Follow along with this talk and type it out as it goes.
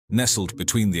Nestled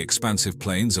between the expansive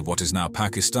plains of what is now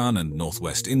Pakistan and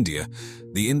northwest India,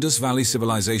 the Indus Valley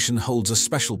civilization holds a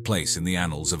special place in the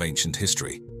annals of ancient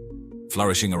history.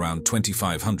 Flourishing around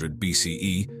 2500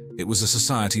 BCE, it was a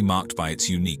society marked by its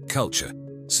unique culture,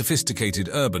 sophisticated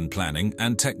urban planning,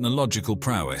 and technological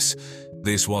prowess.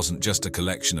 This wasn't just a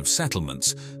collection of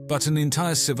settlements, but an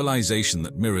entire civilization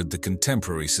that mirrored the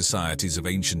contemporary societies of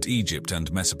ancient Egypt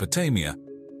and Mesopotamia.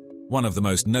 One of the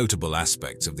most notable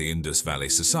aspects of the Indus Valley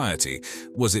society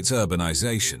was its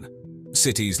urbanization.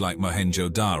 Cities like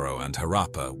Mohenjo-Daro and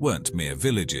Harappa weren't mere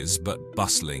villages but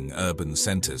bustling urban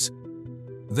centers.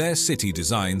 Their city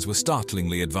designs were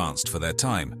startlingly advanced for their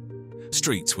time.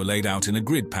 Streets were laid out in a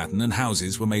grid pattern and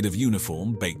houses were made of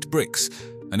uniform, baked bricks,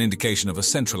 an indication of a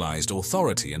centralized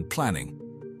authority and planning.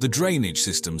 The drainage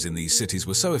systems in these cities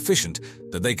were so efficient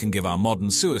that they can give our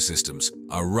modern sewer systems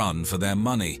a run for their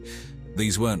money.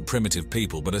 These weren't primitive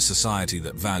people, but a society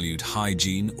that valued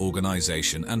hygiene,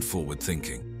 organization, and forward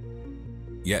thinking.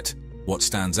 Yet, what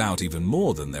stands out even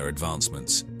more than their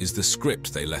advancements is the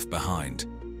script they left behind.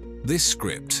 This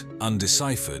script,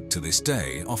 undeciphered to this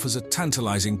day, offers a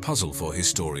tantalizing puzzle for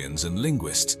historians and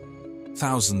linguists.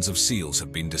 Thousands of seals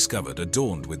have been discovered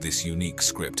adorned with this unique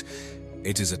script.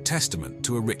 It is a testament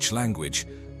to a rich language,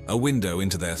 a window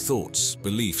into their thoughts,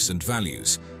 beliefs, and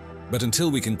values. But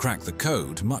until we can crack the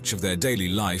code, much of their daily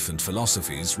life and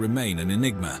philosophies remain an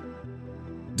enigma.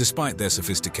 Despite their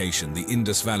sophistication, the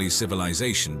Indus Valley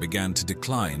civilization began to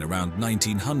decline around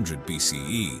 1900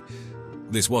 BCE.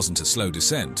 This wasn't a slow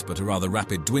descent, but a rather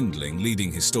rapid dwindling, leading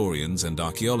historians and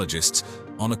archaeologists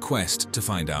on a quest to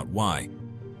find out why.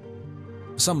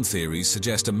 Some theories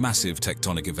suggest a massive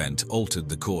tectonic event altered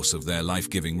the course of their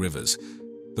life-giving rivers.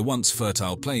 The once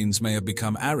fertile plains may have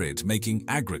become arid, making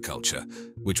agriculture,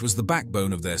 which was the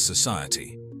backbone of their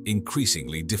society,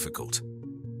 increasingly difficult.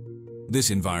 This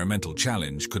environmental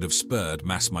challenge could have spurred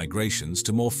mass migrations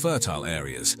to more fertile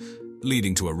areas,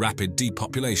 leading to a rapid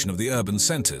depopulation of the urban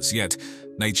centers, yet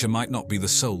nature might not be the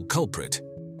sole culprit.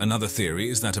 Another theory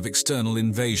is that of external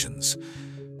invasions.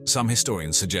 Some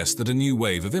historians suggest that a new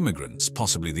wave of immigrants,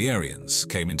 possibly the Aryans,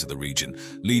 came into the region,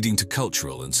 leading to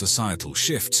cultural and societal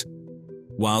shifts.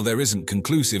 While there isn't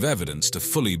conclusive evidence to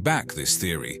fully back this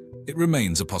theory, it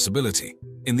remains a possibility.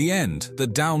 In the end, the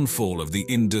downfall of the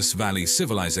Indus Valley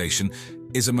civilization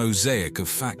is a mosaic of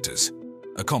factors,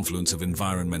 a confluence of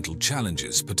environmental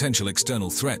challenges, potential external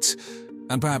threats,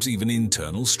 and perhaps even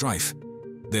internal strife.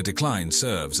 Their decline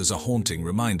serves as a haunting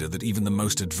reminder that even the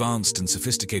most advanced and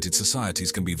sophisticated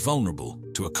societies can be vulnerable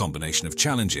to a combination of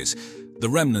challenges. The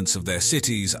remnants of their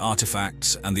cities,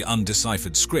 artifacts, and the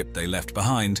undeciphered script they left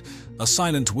behind are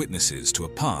silent witnesses to a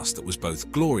past that was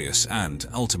both glorious and,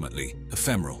 ultimately,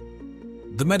 ephemeral.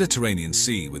 The Mediterranean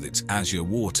Sea, with its azure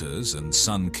waters and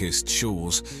sun-kissed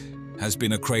shores, has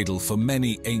been a cradle for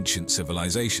many ancient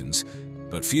civilizations,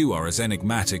 but few are as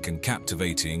enigmatic and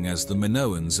captivating as the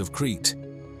Minoans of Crete.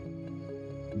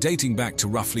 Dating back to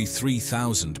roughly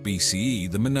 3000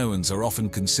 BCE, the Minoans are often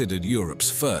considered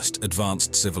Europe's first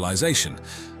advanced civilization,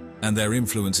 and their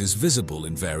influence is visible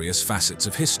in various facets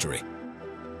of history.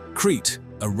 Crete,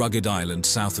 a rugged island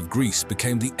south of Greece,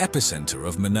 became the epicenter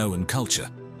of Minoan culture.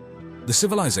 The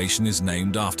civilization is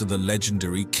named after the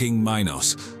legendary King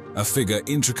Minos, a figure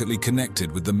intricately connected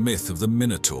with the myth of the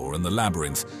Minotaur and the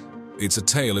Labyrinth. It's a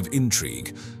tale of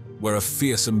intrigue, where a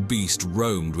fearsome beast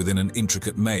roamed within an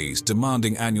intricate maze,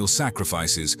 demanding annual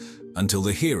sacrifices, until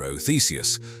the hero,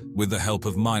 Theseus, with the help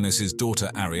of Minos's daughter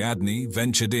Ariadne,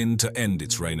 ventured in to end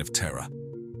its reign of terror.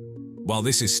 While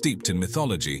this is steeped in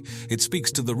mythology, it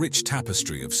speaks to the rich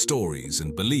tapestry of stories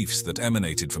and beliefs that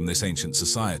emanated from this ancient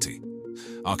society.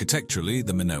 Architecturally,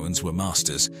 the Minoans were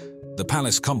masters. The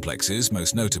palace complexes,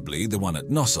 most notably the one at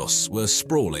Knossos, were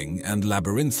sprawling and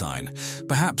labyrinthine,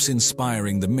 perhaps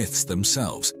inspiring the myths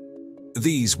themselves.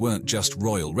 These weren't just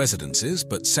royal residences,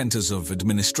 but centers of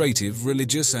administrative,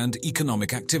 religious, and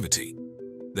economic activity.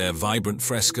 Their vibrant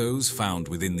frescoes, found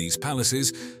within these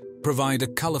palaces, provide a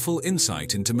colorful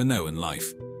insight into Minoan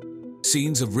life.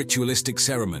 Scenes of ritualistic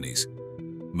ceremonies,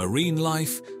 marine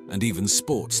life, and even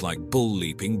sports like bull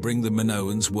leaping bring the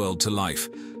Minoans' world to life,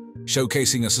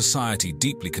 showcasing a society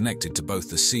deeply connected to both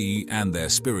the sea and their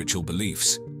spiritual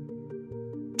beliefs.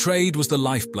 Trade was the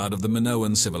lifeblood of the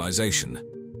Minoan civilization.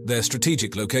 Their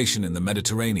strategic location in the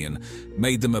Mediterranean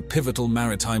made them a pivotal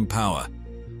maritime power.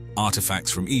 Artifacts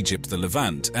from Egypt, the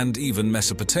Levant, and even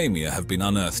Mesopotamia have been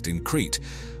unearthed in Crete,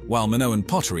 while Minoan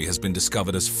pottery has been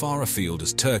discovered as far afield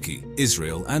as Turkey,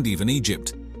 Israel, and even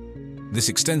Egypt. This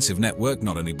extensive network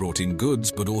not only brought in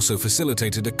goods but also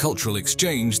facilitated a cultural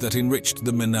exchange that enriched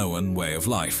the Minoan way of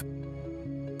life.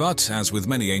 But, as with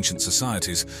many ancient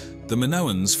societies, the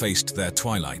Minoans faced their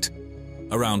twilight.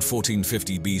 Around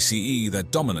 1450 BCE, their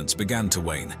dominance began to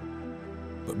wane.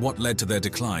 But what led to their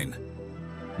decline?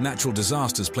 Natural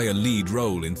disasters play a lead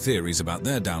role in theories about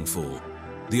their downfall.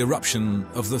 The eruption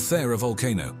of the Thera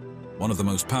volcano, one of the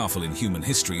most powerful in human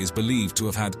history, is believed to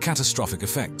have had catastrophic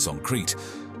effects on Crete.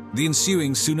 The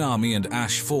ensuing tsunami and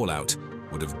ash fallout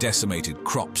would have decimated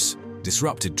crops,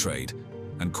 disrupted trade,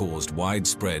 and caused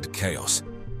widespread chaos.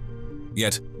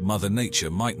 Yet, Mother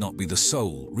Nature might not be the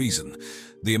sole reason.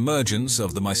 The emergence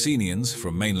of the Mycenaeans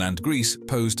from mainland Greece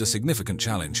posed a significant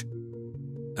challenge.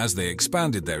 As they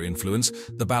expanded their influence,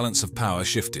 the balance of power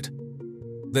shifted.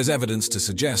 There's evidence to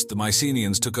suggest the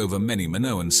Mycenaeans took over many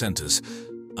Minoan centers,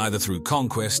 either through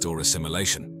conquest or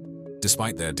assimilation.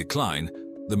 Despite their decline,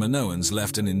 the Minoans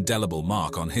left an indelible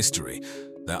mark on history.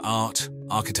 Their art,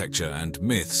 architecture, and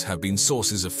myths have been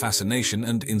sources of fascination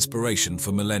and inspiration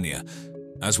for millennia.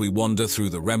 As we wander through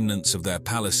the remnants of their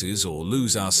palaces or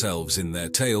lose ourselves in their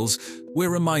tales, we're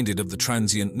reminded of the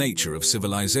transient nature of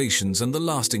civilizations and the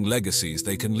lasting legacies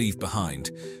they can leave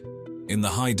behind. In the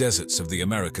high deserts of the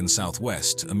American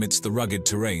Southwest, amidst the rugged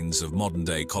terrains of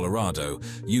modern-day Colorado,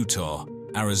 Utah,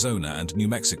 Arizona, and New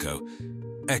Mexico,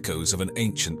 echoes of an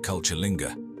ancient culture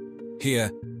linger.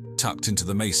 Here, tucked into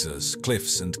the mesas,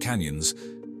 cliffs, and canyons,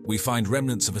 we find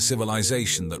remnants of a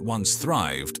civilization that once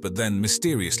thrived but then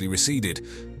mysteriously receded,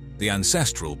 the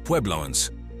ancestral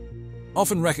Puebloans.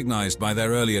 Often recognized by their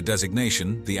earlier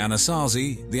designation, the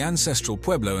Anasazi, the ancestral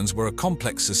Puebloans were a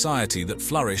complex society that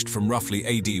flourished from roughly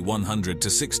AD 100 to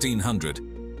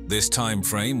 1600. This time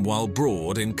frame, while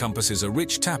broad, encompasses a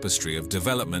rich tapestry of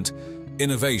development,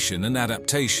 innovation, and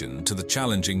adaptation to the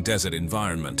challenging desert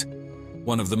environment.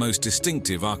 One of the most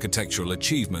distinctive architectural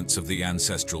achievements of the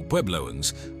ancestral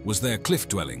Puebloans was their cliff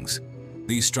dwellings.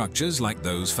 These structures, like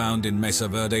those found in Mesa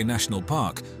Verde National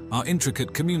Park, are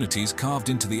intricate communities carved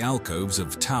into the alcoves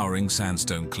of towering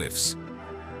sandstone cliffs.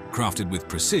 Crafted with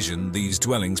precision, these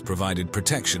dwellings provided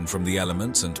protection from the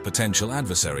elements and potential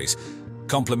adversaries.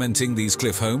 Complementing these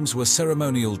cliff homes were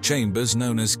ceremonial chambers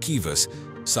known as kivas,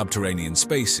 subterranean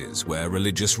spaces where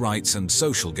religious rites and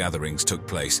social gatherings took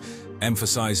place,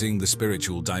 emphasizing the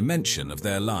spiritual dimension of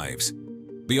their lives.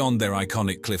 Beyond their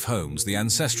iconic cliff homes, the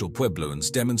ancestral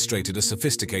Puebloans demonstrated a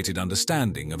sophisticated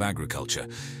understanding of agriculture.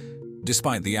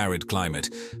 Despite the arid climate,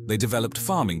 they developed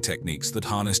farming techniques that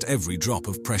harnessed every drop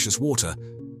of precious water.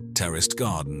 Terraced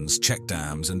gardens, check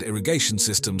dams, and irrigation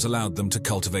systems allowed them to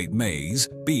cultivate maize,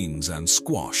 beans, and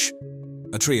squash,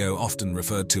 a trio often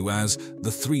referred to as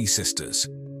the Three Sisters,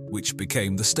 which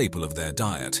became the staple of their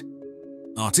diet.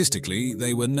 Artistically,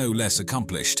 they were no less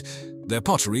accomplished. Their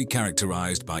pottery,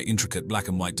 characterized by intricate black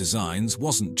and white designs,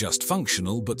 wasn't just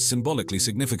functional but symbolically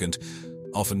significant,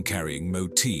 often carrying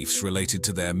motifs related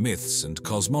to their myths and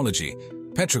cosmology.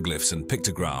 Petroglyphs and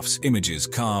pictographs, images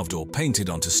carved or painted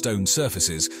onto stone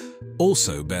surfaces,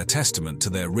 also bear testament to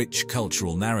their rich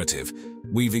cultural narrative,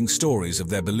 weaving stories of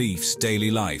their beliefs,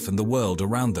 daily life, and the world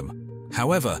around them.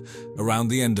 However, around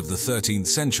the end of the 13th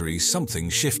century, something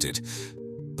shifted.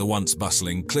 The once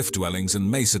bustling cliff dwellings and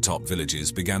mesa-top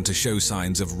villages began to show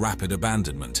signs of rapid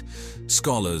abandonment.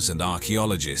 Scholars and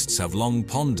archaeologists have long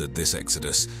pondered this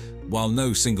exodus. While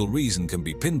no single reason can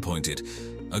be pinpointed,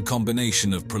 a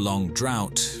combination of prolonged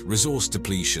drought, resource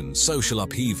depletion, social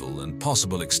upheaval, and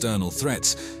possible external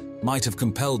threats might have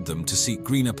compelled them to seek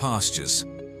greener pastures.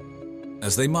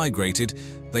 As they migrated,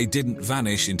 they didn't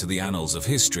vanish into the annals of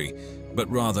history, but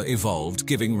rather evolved,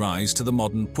 giving rise to the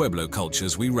modern Pueblo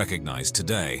cultures we recognize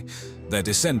today. Their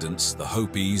descendants, the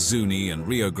Hopi, Zuni, and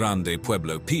Rio Grande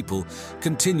Pueblo people,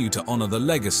 continue to honor the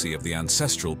legacy of the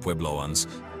ancestral Puebloans,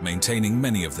 maintaining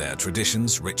many of their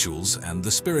traditions, rituals, and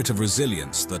the spirit of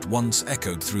resilience that once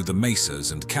echoed through the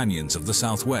mesas and canyons of the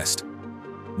Southwest.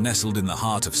 Nestled in the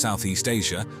heart of Southeast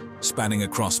Asia, spanning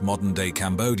across modern-day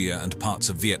Cambodia and parts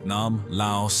of Vietnam,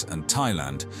 Laos, and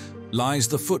Thailand, lies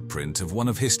the footprint of one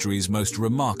of history's most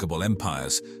remarkable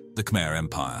empires, the Khmer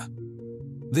Empire.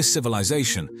 This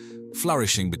civilization,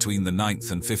 flourishing between the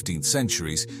 9th and 15th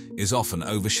centuries, is often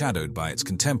overshadowed by its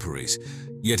contemporaries,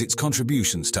 yet its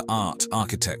contributions to art,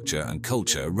 architecture, and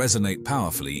culture resonate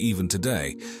powerfully even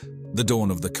today. The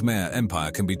dawn of the Khmer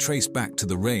Empire can be traced back to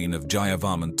the reign of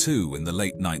Jayavarman II in the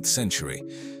late 9th century.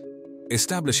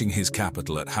 Establishing his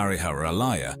capital at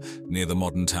Hariharalaya, near the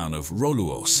modern town of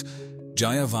Roluos,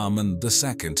 Jayavarman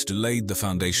II laid the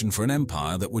foundation for an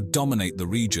empire that would dominate the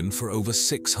region for over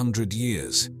 600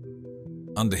 years.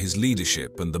 Under his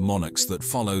leadership and the monarchs that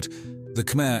followed, the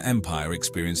Khmer Empire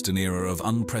experienced an era of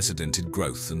unprecedented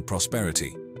growth and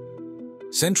prosperity.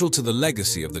 Central to the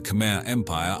legacy of the Khmer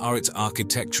Empire are its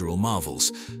architectural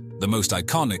marvels. The most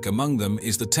iconic among them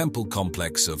is the temple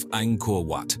complex of Angkor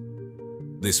Wat.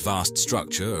 This vast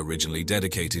structure, originally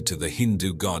dedicated to the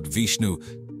Hindu god Vishnu,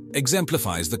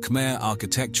 exemplifies the Khmer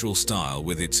architectural style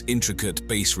with its intricate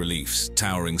bas reliefs,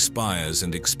 towering spires,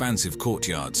 and expansive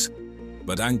courtyards.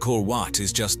 But Angkor Wat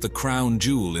is just the crown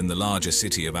jewel in the larger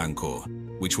city of Angkor,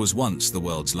 which was once the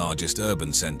world's largest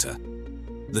urban center.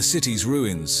 The city's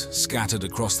ruins, scattered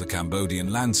across the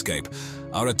Cambodian landscape,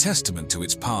 are a testament to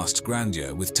its past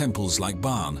grandeur, with temples like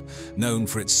Barn, known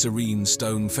for its serene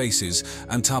stone faces,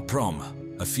 and Ta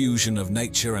Prohm, a fusion of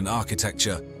nature and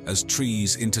architecture as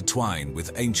trees intertwine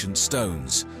with ancient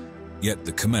stones. Yet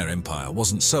the Khmer Empire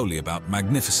wasn't solely about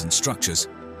magnificent structures.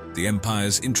 The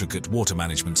empire's intricate water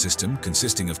management system,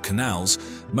 consisting of canals,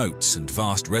 moats, and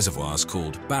vast reservoirs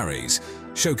called barrays,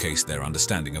 showcased their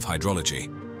understanding of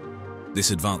hydrology.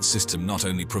 This advanced system not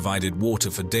only provided water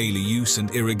for daily use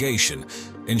and irrigation,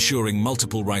 ensuring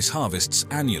multiple rice harvests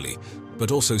annually,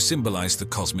 but also symbolized the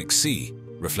cosmic sea,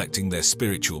 reflecting their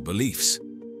spiritual beliefs.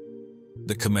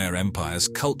 The Khmer Empire's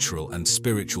cultural and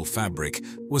spiritual fabric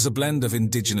was a blend of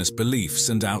indigenous beliefs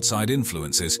and outside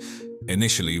influences.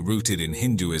 Initially rooted in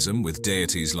Hinduism with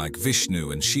deities like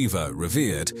Vishnu and Shiva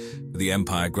revered, the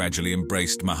empire gradually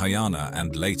embraced Mahayana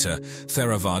and later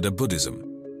Theravada Buddhism.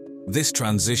 This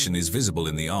transition is visible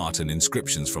in the art and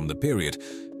inscriptions from the period,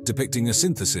 depicting a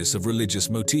synthesis of religious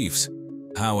motifs.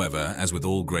 However, as with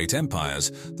all great empires,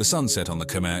 the sunset on the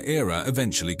Khmer era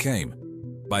eventually came.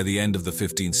 By the end of the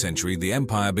 15th century, the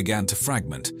empire began to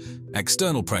fragment.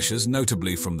 External pressures,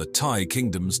 notably from the Thai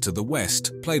kingdoms to the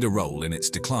west, played a role in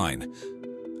its decline.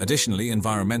 Additionally,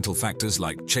 environmental factors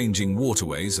like changing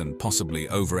waterways and possibly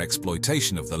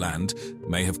overexploitation of the land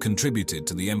may have contributed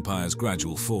to the empire's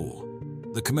gradual fall.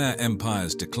 The Khmer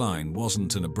Empire's decline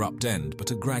wasn't an abrupt end,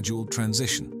 but a gradual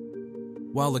transition.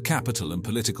 While the capital and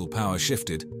political power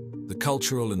shifted, the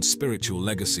cultural and spiritual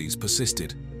legacies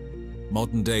persisted.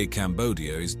 Modern-day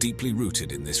Cambodia is deeply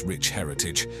rooted in this rich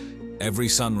heritage. Every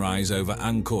sunrise over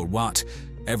Angkor Wat,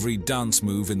 every dance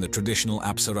move in the traditional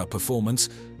Apsara performance,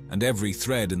 and every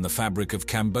thread in the fabric of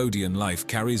Cambodian life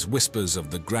carries whispers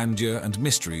of the grandeur and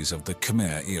mysteries of the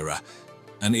Khmer era.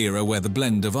 An era where the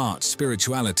blend of art,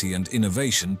 spirituality, and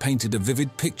innovation painted a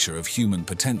vivid picture of human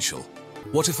potential.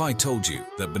 What if I told you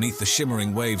that beneath the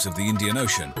shimmering waves of the Indian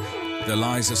Ocean, there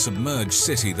lies a submerged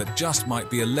city that just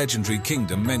might be a legendary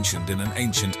kingdom mentioned in an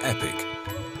ancient epic?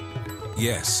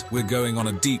 Yes, we're going on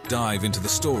a deep dive into the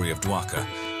story of Dwarka,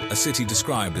 a city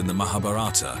described in the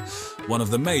Mahabharata, one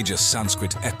of the major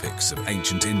Sanskrit epics of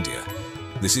ancient India.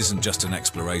 This isn't just an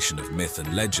exploration of myth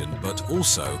and legend, but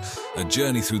also a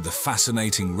journey through the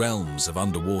fascinating realms of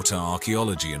underwater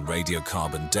archaeology and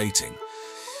radiocarbon dating.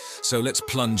 So let's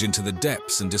plunge into the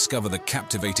depths and discover the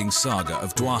captivating saga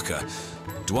of Dwarka.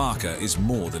 Dwarka is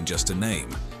more than just a name.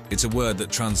 It's a word that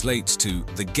translates to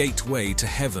the gateway to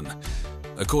heaven.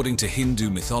 According to Hindu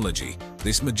mythology,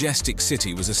 this majestic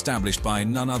city was established by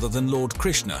none other than Lord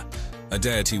Krishna, a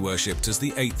deity worshipped as the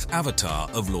 8th avatar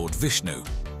of Lord Vishnu.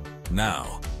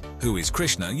 Now, who is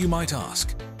Krishna, you might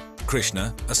ask?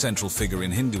 Krishna, a central figure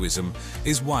in Hinduism,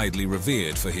 is widely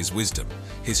revered for his wisdom,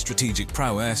 his strategic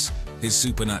prowess, his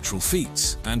supernatural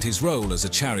feats, and his role as a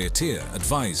charioteer,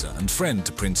 advisor, and friend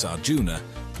to Prince Arjuna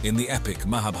in the epic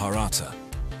Mahabharata.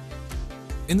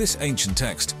 In this ancient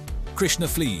text, Krishna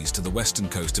flees to the western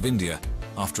coast of India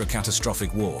after a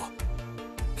catastrophic war.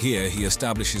 Here he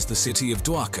establishes the city of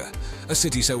Dwarka, a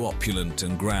city so opulent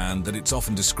and grand that it's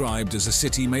often described as a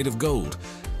city made of gold.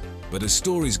 But as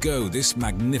stories go, this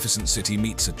magnificent city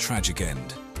meets a tragic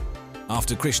end.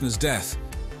 After Krishna's death,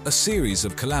 a series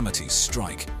of calamities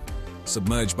strike.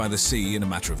 Submerged by the sea in a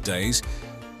matter of days,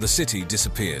 the city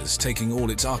disappears, taking all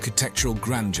its architectural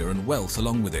grandeur and wealth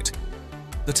along with it.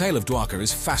 The tale of Dwarka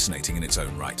is fascinating in its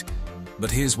own right, but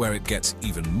here's where it gets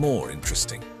even more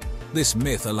interesting. This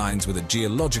myth aligns with a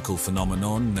geological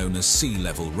phenomenon known as sea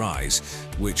level rise,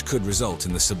 which could result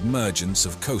in the submergence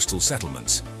of coastal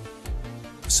settlements.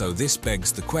 So this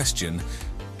begs the question,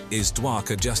 is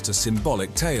Dwarka just a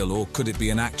symbolic tale, or could it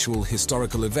be an actual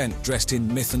historical event dressed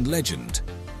in myth and legend?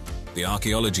 The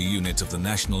archaeology unit of the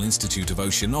National Institute of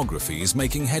Oceanography is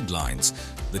making headlines.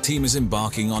 The team is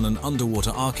embarking on an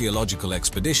underwater archaeological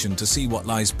expedition to see what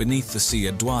lies beneath the sea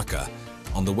at Dwarka,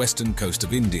 on the western coast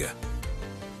of India.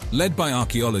 Led by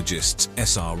archaeologists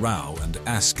S.R. Rao and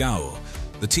S. Gaur,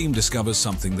 the team discovers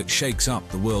something that shakes up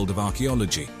the world of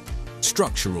archaeology: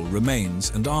 structural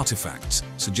remains and artifacts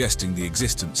suggesting the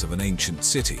existence of an ancient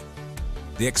city.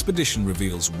 The expedition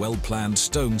reveals well-planned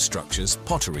stone structures,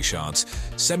 pottery shards,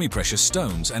 semi-precious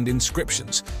stones, and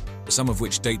inscriptions, some of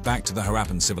which date back to the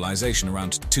Harappan civilization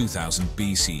around 2000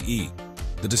 BCE.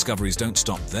 The discoveries don't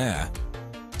stop there.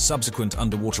 Subsequent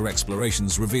underwater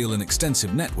explorations reveal an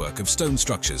extensive network of stone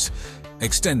structures,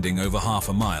 extending over half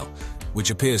a mile, which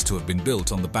appears to have been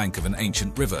built on the bank of an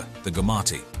ancient river, the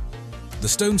Gomati. The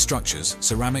stone structures,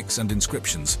 ceramics and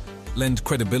inscriptions lend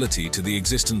credibility to the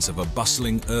existence of a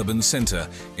bustling urban center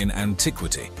in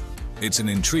antiquity. It's an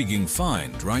intriguing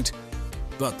find, right?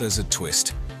 But there's a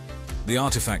twist. The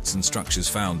artifacts and structures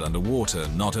found underwater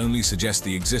not only suggest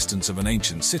the existence of an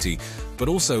ancient city, but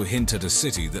also hint at a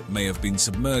city that may have been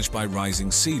submerged by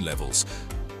rising sea levels,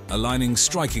 aligning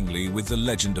strikingly with the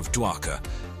legend of Dwarka.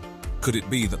 Could it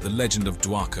be that the legend of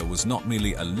Dwarka was not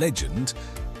merely a legend,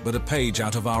 but a page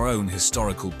out of our own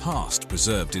historical past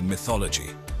preserved in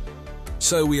mythology?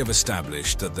 So we have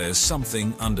established that there's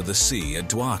something under the sea at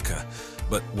Dwarka,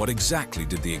 but what exactly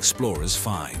did the explorers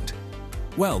find?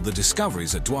 Well, the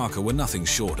discoveries at Dwarka were nothing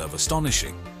short of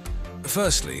astonishing.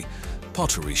 Firstly,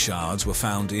 pottery shards were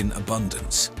found in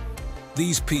abundance.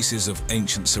 These pieces of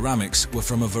ancient ceramics were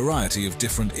from a variety of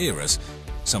different eras,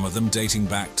 some of them dating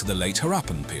back to the late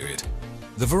Harappan period.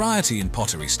 The variety in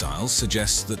pottery styles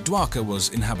suggests that Dwarka was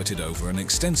inhabited over an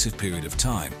extensive period of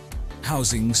time,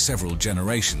 housing several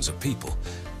generations of people.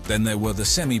 Then there were the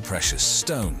semi-precious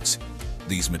stones.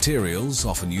 These materials,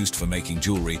 often used for making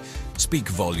jewelry, speak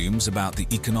volumes about the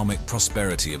economic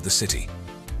prosperity of the city.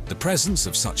 The presence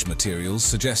of such materials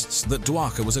suggests that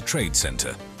Dwarka was a trade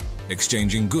center,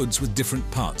 exchanging goods with different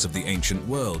parts of the ancient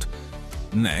world.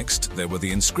 Next, there were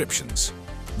the inscriptions.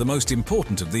 The most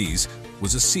important of these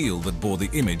was a seal that bore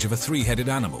the image of a three-headed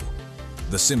animal.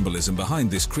 The symbolism behind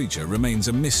this creature remains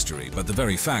a mystery, but the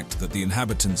very fact that the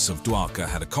inhabitants of Dwarka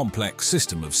had a complex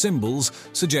system of symbols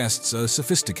suggests a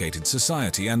sophisticated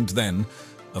society. And then,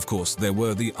 of course, there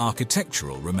were the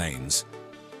architectural remains.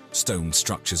 Stone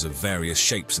structures of various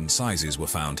shapes and sizes were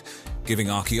found, giving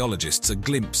archaeologists a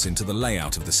glimpse into the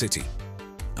layout of the city.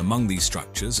 Among these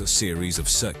structures, a series of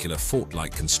circular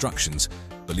fort-like constructions,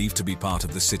 believed to be part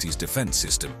of the city's defense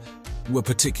system, were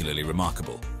particularly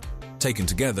remarkable. Taken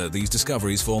together, these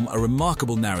discoveries form a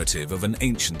remarkable narrative of an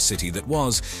ancient city that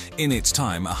was, in its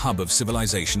time, a hub of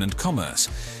civilization and commerce.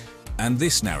 And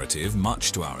this narrative,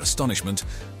 much to our astonishment,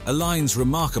 aligns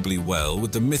remarkably well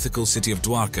with the mythical city of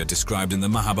Dwarka described in the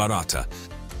Mahabharata.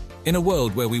 In a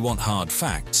world where we want hard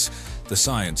facts, the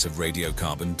science of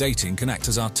radiocarbon dating can act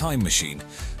as our time machine,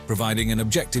 providing an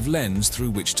objective lens through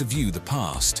which to view the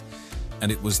past.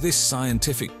 And it was this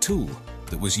scientific tool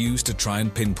that was used to try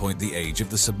and pinpoint the age of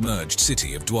the submerged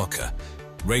city of Dwarka.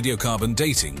 Radiocarbon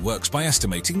dating works by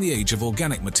estimating the age of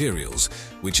organic materials,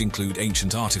 which include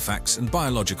ancient artifacts and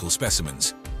biological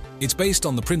specimens. It's based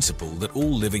on the principle that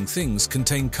all living things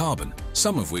contain carbon,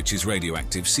 some of which is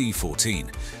radioactive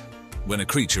C14. When a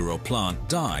creature or plant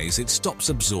dies, it stops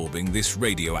absorbing this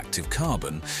radioactive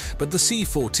carbon, but the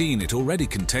C14 it already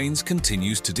contains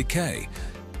continues to decay.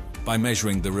 By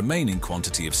measuring the remaining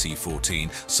quantity of C14,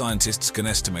 scientists can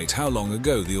estimate how long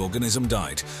ago the organism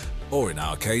died, or in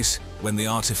our case, when the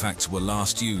artifacts were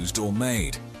last used or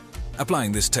made.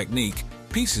 Applying this technique,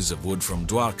 pieces of wood from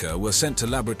Dwarka were sent to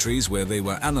laboratories where they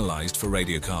were analyzed for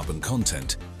radiocarbon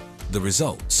content. The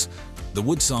results: the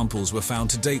wood samples were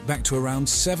found to date back to around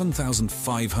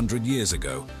 7,500 years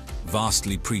ago,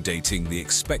 vastly predating the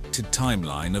expected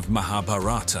timeline of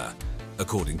Mahabharata,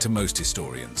 according to most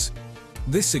historians.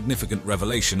 This significant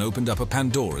revelation opened up a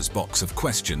Pandora's box of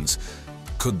questions.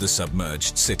 Could the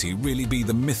submerged city really be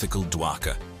the mythical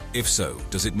Dwarka? If so,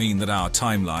 does it mean that our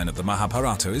timeline of the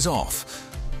Mahabharata is off?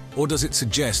 Or does it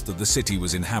suggest that the city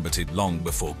was inhabited long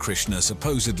before Krishna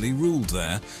supposedly ruled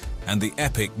there, and the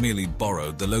epic merely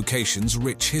borrowed the location's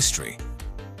rich history?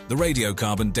 The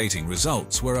radiocarbon dating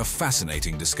results were a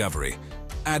fascinating discovery,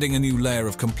 adding a new layer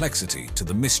of complexity to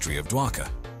the mystery of Dwarka.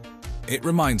 It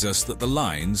reminds us that the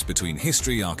lines between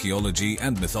history, archaeology,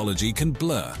 and mythology can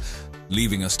blur,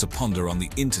 leaving us to ponder on the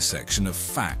intersection of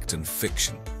fact and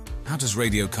fiction. How does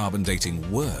radiocarbon dating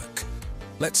work?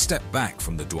 Let's step back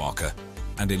from the Dwarka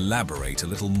and elaborate a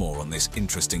little more on this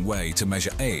interesting way to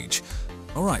measure age.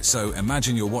 Alright, so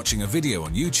imagine you're watching a video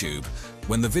on YouTube.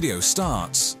 When the video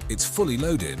starts, it's fully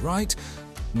loaded, right?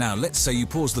 Now let's say you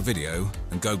pause the video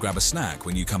and go grab a snack.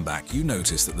 When you come back, you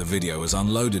notice that the video has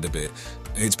unloaded a bit.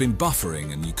 It's been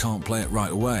buffering and you can't play it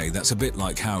right away. That's a bit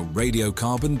like how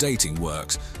radiocarbon dating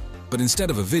works. But instead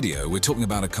of a video, we're talking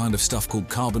about a kind of stuff called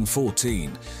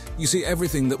carbon-14. You see,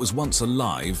 everything that was once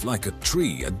alive, like a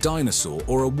tree, a dinosaur,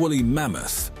 or a woolly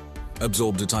mammoth,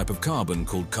 absorbed a type of carbon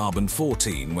called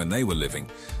carbon-14 when they were living.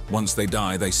 Once they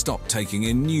die, they stop taking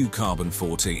in new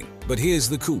carbon-14. But here's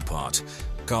the cool part.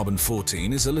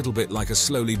 Carbon-14 is a little bit like a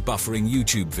slowly buffering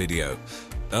YouTube video.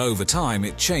 Over time,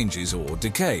 it changes or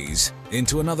decays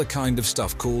into another kind of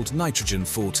stuff called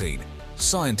nitrogen-14.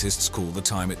 Scientists call the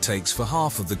time it takes for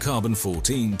half of the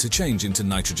carbon-14 to change into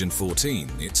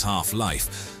nitrogen-14 its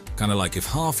half-life. Kind of like if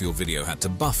half your video had to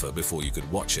buffer before you could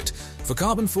watch it. For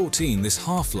carbon-14, this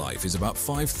half-life is about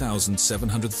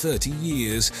 5,730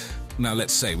 years. Now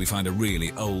let's say we find a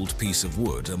really old piece of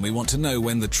wood and we want to know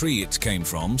when the tree it came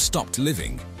from stopped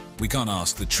living. We can't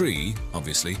ask the tree,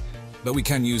 obviously, but we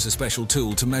can use a special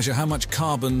tool to measure how much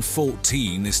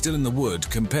carbon-14 is still in the wood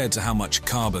compared to how much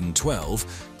carbon-12,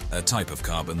 a type of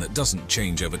carbon that doesn't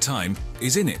change over time,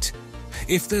 is in it.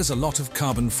 If there's a lot of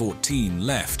carbon-14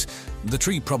 left, the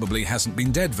tree probably hasn't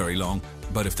been dead very long,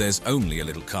 but if there's only a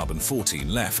little carbon-14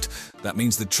 left, that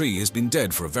means the tree has been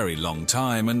dead for a very long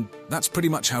time, and that's pretty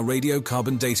much how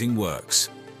radiocarbon dating works.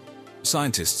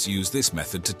 Scientists use this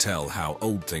method to tell how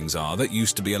old things are that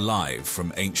used to be alive,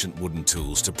 from ancient wooden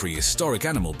tools to prehistoric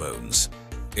animal bones.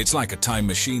 It's like a time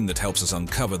machine that helps us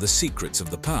uncover the secrets of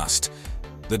the past.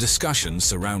 The discussion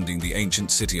surrounding the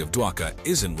ancient city of Dwarka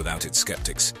isn't without its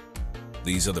skeptics.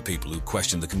 These are the people who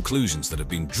question the conclusions that have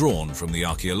been drawn from the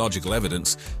archaeological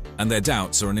evidence, and their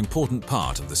doubts are an important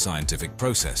part of the scientific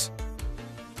process.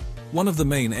 One of the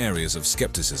main areas of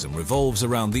skepticism revolves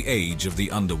around the age of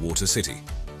the underwater city.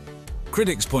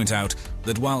 Critics point out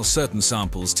that while certain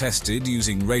samples tested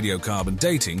using radiocarbon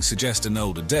dating suggest an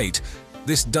older date,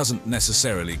 this doesn't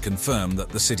necessarily confirm that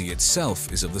the city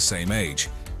itself is of the same age.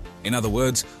 In other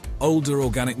words, older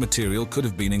organic material could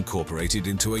have been incorporated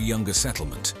into a younger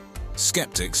settlement.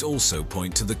 Skeptics also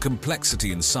point to the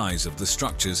complexity and size of the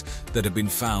structures that have been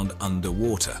found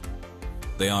underwater.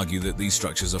 They argue that these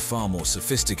structures are far more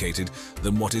sophisticated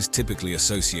than what is typically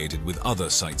associated with other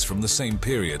sites from the same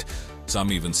period.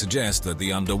 Some even suggest that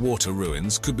the underwater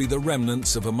ruins could be the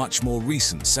remnants of a much more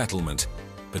recent settlement,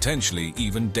 potentially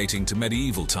even dating to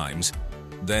medieval times.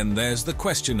 Then there's the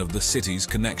question of the city's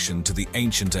connection to the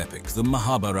ancient epic, the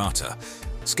Mahabharata.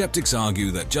 Skeptics argue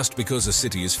that just because a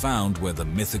city is found where the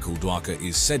mythical Dwarka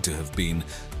is said to have been,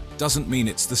 doesn't mean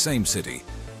it's the same city.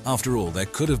 After all, there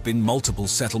could have been multiple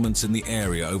settlements in the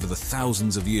area over the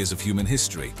thousands of years of human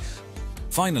history.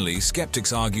 Finally,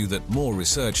 skeptics argue that more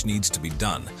research needs to be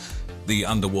done. The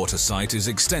underwater site is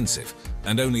extensive,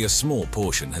 and only a small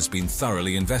portion has been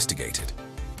thoroughly investigated.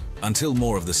 Until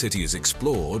more of the city is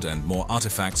explored and more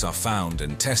artifacts are found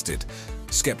and tested,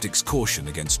 skeptics caution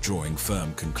against drawing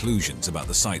firm conclusions about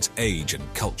the site's age and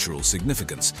cultural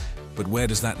significance. But where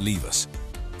does that leave us?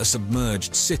 A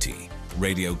submerged city,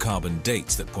 radiocarbon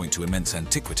dates that point to immense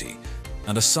antiquity,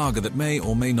 and a saga that may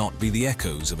or may not be the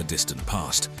echoes of a distant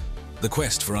past. The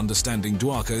quest for understanding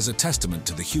Dwarka is a testament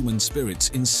to the human spirit's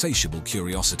insatiable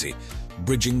curiosity,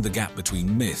 bridging the gap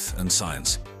between myth and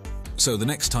science. So the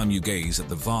next time you gaze at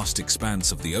the vast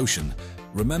expanse of the ocean,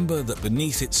 remember that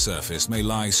beneath its surface may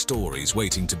lie stories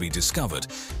waiting to be discovered.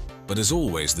 But as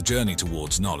always, the journey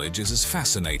towards knowledge is as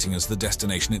fascinating as the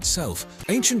destination itself.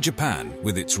 Ancient Japan,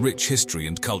 with its rich history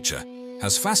and culture,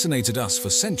 has fascinated us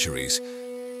for centuries.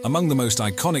 Among the most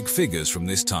iconic figures from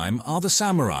this time are the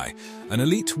samurai, an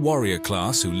elite warrior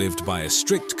class who lived by a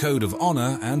strict code of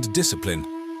honor and discipline.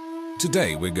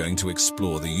 Today we're going to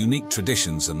explore the unique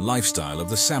traditions and lifestyle of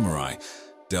the samurai,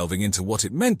 delving into what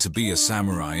it meant to be a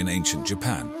samurai in ancient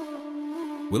Japan.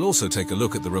 We'll also take a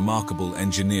look at the remarkable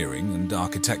engineering and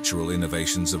architectural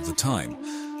innovations of the time,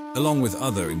 along with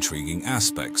other intriguing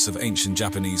aspects of ancient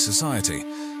Japanese society.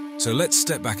 So let's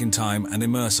step back in time and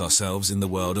immerse ourselves in the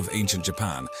world of ancient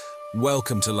Japan.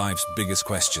 Welcome to Life's Biggest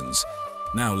Questions.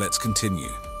 Now let's continue.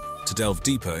 To delve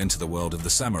deeper into the world of the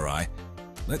samurai,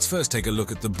 let's first take a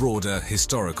look at the broader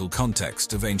historical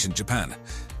context of ancient Japan.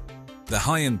 The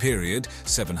Heian period,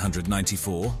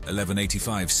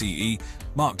 794–1185 CE,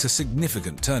 marked a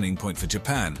significant turning point for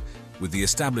Japan, with the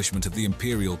establishment of the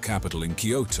imperial capital in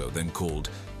Kyoto, then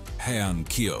called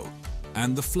Heian-kyo,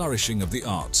 and the flourishing of the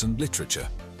arts and literature.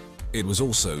 It was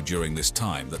also during this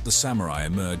time that the samurai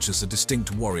emerged as a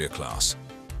distinct warrior class,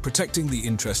 protecting the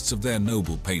interests of their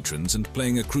noble patrons and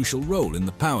playing a crucial role in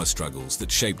the power struggles that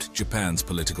shaped Japan's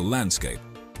political landscape.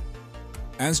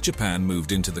 As Japan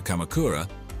moved into the Kamakura,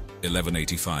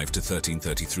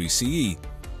 1185–1333 CE,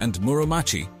 and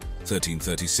Muromachi,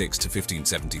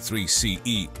 1336–1573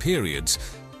 CE periods,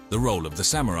 the role of the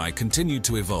samurai continued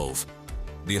to evolve.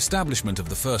 The establishment of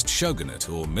the first shogunate,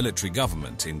 or military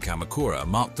government, in Kamakura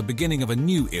marked the beginning of a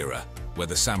new era, where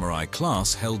the samurai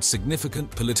class held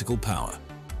significant political power.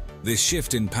 This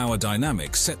shift in power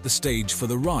dynamics set the stage for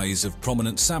the rise of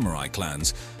prominent samurai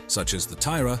clans, such as the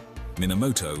Taira,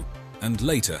 Minamoto, and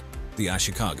later, the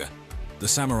Ashikaga. the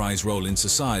samurai's role in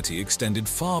society extended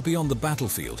far beyond the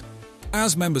battlefield.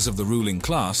 As members of the ruling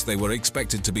class, they were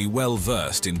expected to be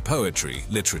well-versed in poetry,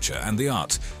 literature, and the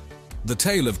arts. The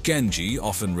tale of Genji,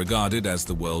 often regarded as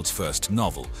the world's first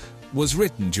novel, was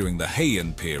written during the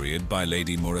Heian period by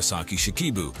Lady Murasaki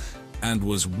Shikibu and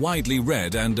was widely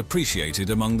read and appreciated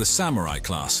among the samurai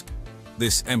class.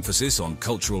 This emphasis on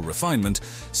cultural refinement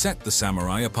set the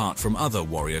samurai apart from other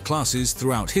warrior classes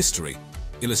throughout history,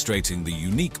 illustrating the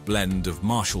unique blend of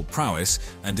martial prowess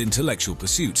and intellectual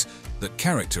pursuits that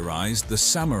characterized the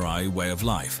samurai way of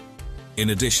life.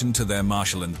 In addition to their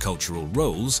martial and cultural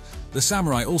roles, the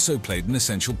samurai also played an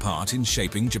essential part in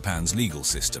shaping Japan's legal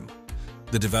system.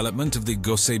 The development of the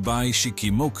Goseibai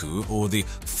Shikimoku, or the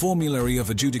Formulary of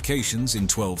Adjudications in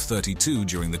 1232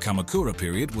 during the Kamakura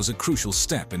period, was a crucial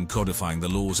step in codifying the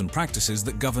laws and practices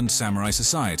that governed samurai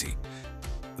society.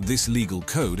 This legal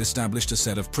code established a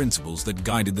set of principles that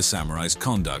guided the samurai's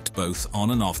conduct both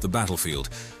on and off the battlefield,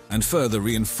 and further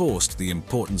reinforced the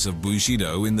importance of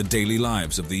Bushido in the daily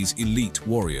lives of these elite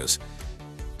warriors.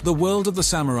 The world of the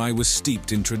samurai was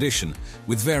steeped in tradition,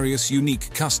 with various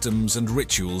unique customs and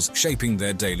rituals shaping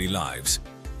their daily lives.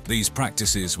 These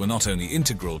practices were not only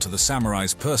integral to the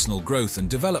samurai's personal growth and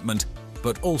development,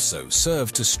 but also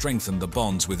served to strengthen the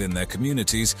bonds within their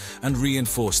communities and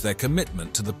reinforce their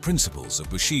commitment to the principles of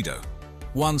Bushido.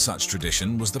 One such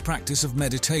tradition was the practice of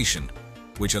meditation,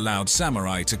 which allowed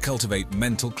samurai to cultivate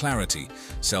mental clarity,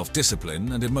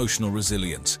 self-discipline, and emotional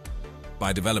resilience.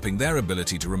 By developing their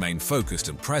ability to remain focused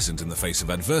and present in the face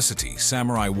of adversity,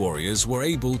 samurai warriors were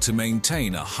able to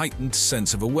maintain a heightened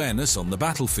sense of awareness on the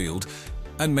battlefield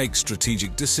and make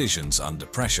strategic decisions under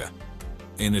pressure.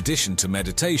 In addition to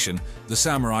meditation, the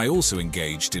samurai also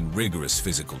engaged in rigorous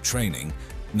physical training,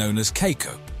 known as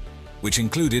keiko, which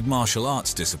included martial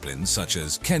arts disciplines such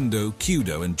as kendo,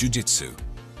 kyudo, and jujitsu.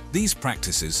 These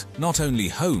practices not only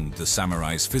honed the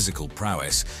samurai's physical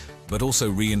prowess, but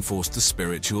also reinforced the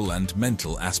spiritual and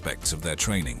mental aspects of their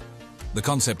training. The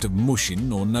concept of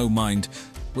mushin, or no mind,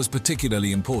 was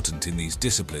particularly important in these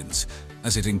disciplines,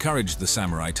 as it encouraged the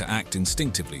samurai to act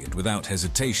instinctively and without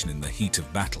hesitation in the heat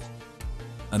of battle.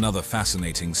 Another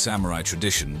fascinating samurai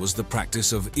tradition was the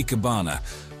practice of ikebana,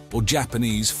 or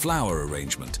Japanese flower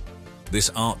arrangement. This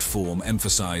art form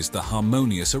emphasized the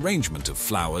harmonious arrangement of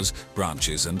flowers,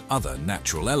 branches, and other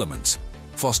natural elements,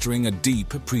 fostering a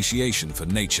deep appreciation for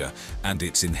nature and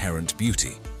its inherent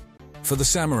beauty. For the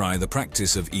samurai, the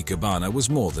practice of ikebana was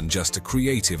more than just a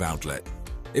creative outlet.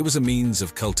 It was a means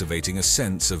of cultivating a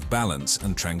sense of balance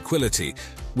and tranquility,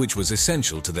 which was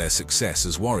essential to their success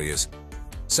as warriors.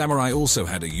 Samurai also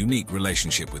had a unique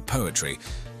relationship with poetry,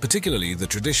 particularly the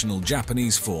traditional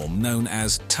Japanese form known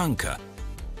as tanka.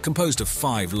 Composed of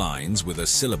 5 lines with a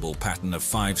syllable pattern of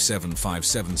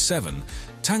 5-7-5-7-7,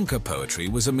 tanka poetry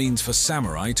was a means for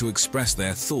samurai to express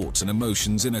their thoughts and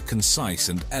emotions in a concise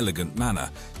and elegant manner.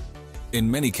 In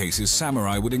many cases,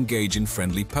 samurai would engage in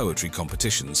friendly poetry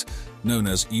competitions, known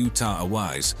as yuta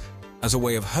awais, as a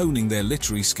way of honing their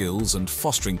literary skills and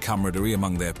fostering camaraderie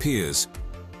among their peers.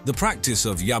 The practice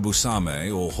of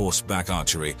yabusame, or horseback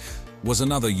archery, was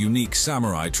another unique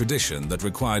samurai tradition that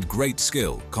required great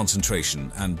skill,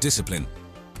 concentration, and discipline.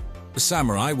 The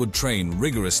samurai would train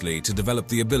rigorously to develop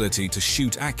the ability to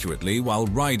shoot accurately while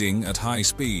riding at high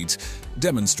speeds,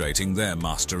 demonstrating their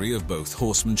mastery of both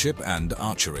horsemanship and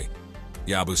archery.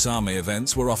 Yabusame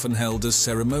events were often held as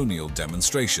ceremonial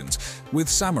demonstrations, with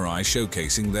samurai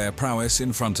showcasing their prowess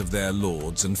in front of their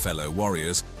lords and fellow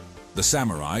warriors. The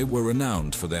samurai were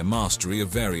renowned for their mastery of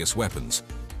various weapons,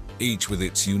 each with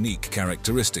its unique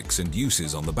characteristics and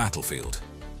uses on the battlefield.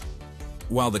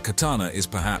 While the katana is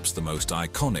perhaps the most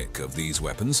iconic of these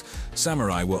weapons,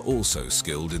 samurai were also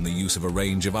skilled in the use of a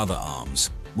range of other arms,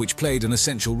 which played an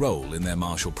essential role in their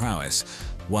martial prowess.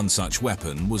 One such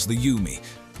weapon was the yumi,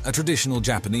 a traditional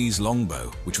Japanese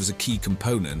longbow, which was a key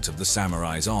component of the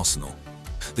samurai's arsenal.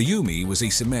 The yumi was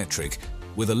asymmetric,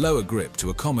 with a lower grip to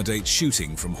accommodate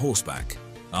shooting from horseback.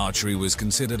 Archery was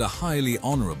considered a highly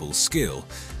honorable skill,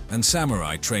 and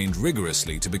samurai trained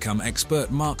rigorously to become expert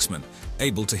marksmen,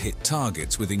 able to hit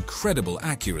targets with incredible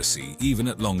accuracy even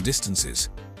at long distances.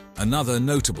 Another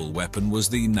notable weapon was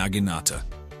the naginata,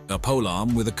 a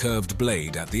polearm with a curved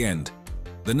blade at the end.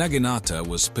 The naginata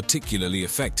was particularly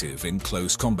effective in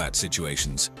close combat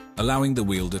situations, allowing the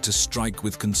wielder to strike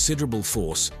with considerable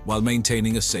force while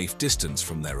maintaining a safe distance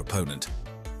from their opponent.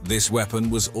 This weapon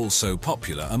was also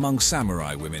popular among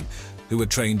samurai women, who were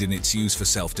trained in its use for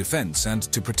self-defense and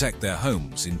to protect their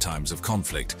homes in times of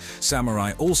conflict.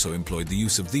 Samurai also employed the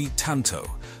use of the tanto,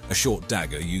 a short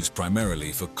dagger used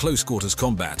primarily for close-quarters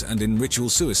combat and in ritual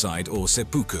suicide or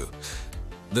seppuku.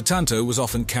 The tanto was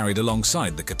often carried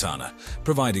alongside the katana,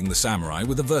 providing the samurai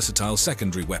with a versatile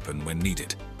secondary weapon when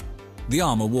needed. The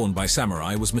armor worn by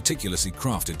samurai was meticulously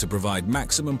crafted to provide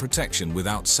maximum protection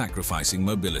without sacrificing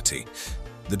mobility.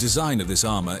 The design of this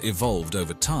armor evolved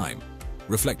over time,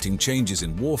 reflecting changes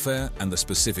in warfare and the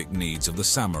specific needs of the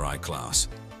samurai class.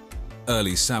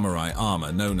 Early samurai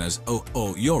armor, known as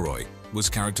yoroi, was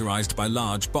characterized by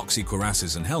large boxy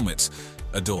cuirasses and helmets,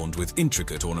 adorned with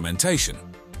intricate ornamentation.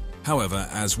 However,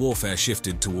 as warfare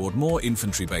shifted toward more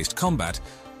infantry-based combat,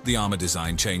 the armor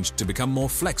design changed to become more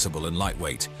flexible and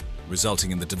lightweight,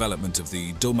 resulting in the development of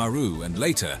the domaru and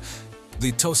later,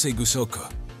 the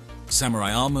tosegusoku.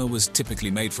 Samurai armor was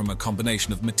typically made from a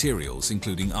combination of materials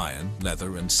including iron,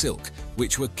 leather, and silk,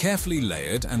 which were carefully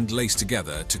layered and laced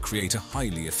together to create a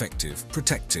highly effective,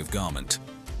 protective garment.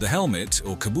 The helmet,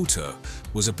 or kabuto,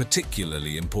 was a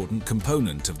particularly important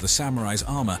component of the samurai's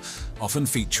armor, often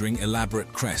featuring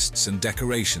elaborate crests and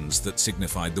decorations that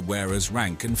signified the wearer's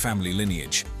rank and family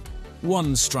lineage.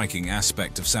 One striking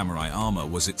aspect of samurai armor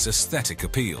was its aesthetic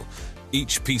appeal.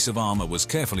 Each piece of armor was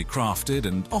carefully crafted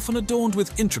and often adorned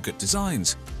with intricate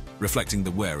designs, reflecting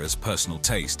the wearer's personal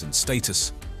taste and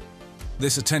status.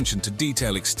 This attention to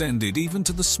detail extended even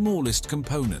to the smallest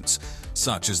components,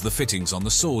 such as the fittings on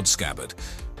the sword scabbard,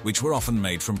 which were often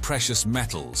made from precious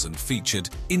metals and featured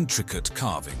intricate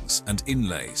carvings and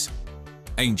inlays.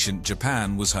 Ancient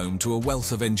Japan was home to a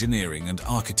wealth of engineering and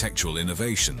architectural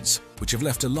innovations, which have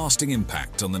left a lasting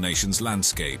impact on the nation's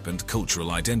landscape and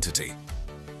cultural identity.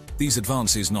 These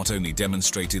advances not only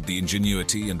demonstrated the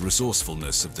ingenuity and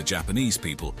resourcefulness of the Japanese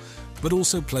people, but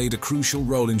also played a crucial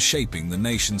role in shaping the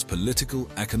nation's political,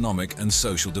 economic, and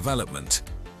social development.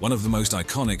 One of the most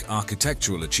iconic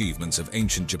architectural achievements of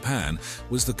ancient Japan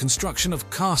was the construction of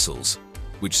castles,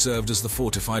 which served as the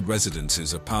fortified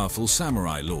residences of powerful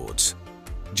samurai lords.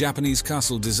 Japanese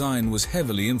castle design was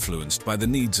heavily influenced by the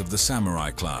needs of the samurai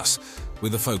class,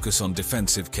 with a focus on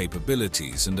defensive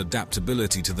capabilities and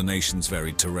adaptability to the nation's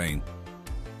varied terrain.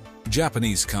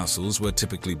 Japanese castles were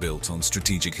typically built on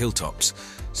strategic hilltops,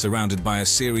 surrounded by a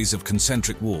series of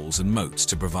concentric walls and moats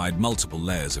to provide multiple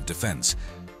layers of defense.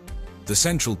 The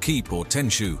central keep, or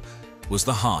tenshu, was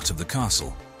the heart of the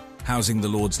castle, housing the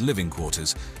lord's living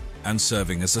quarters and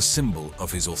serving as a symbol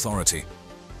of his authority.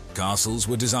 Castles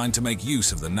were designed to make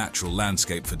use of the natural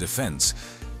landscape for defense,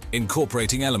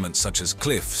 incorporating elements such as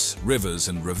cliffs, rivers,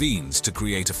 and ravines to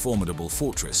create a formidable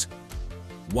fortress.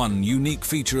 One unique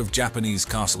feature of Japanese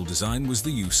castle design was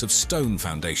the use of stone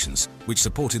foundations, which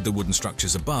supported the wooden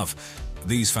structures above.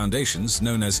 These foundations,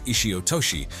 known as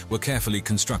ishiotoshi, were carefully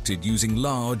constructed using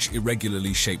large,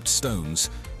 irregularly shaped stones,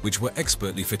 which were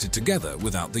expertly fitted together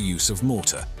without the use of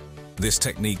mortar. This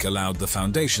technique allowed the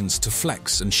foundations to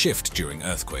flex and shift during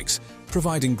earthquakes,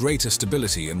 providing greater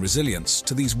stability and resilience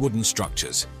to these wooden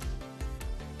structures.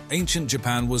 Ancient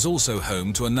Japan was also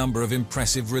home to a number of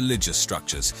impressive religious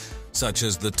structures, such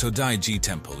as the Todaiji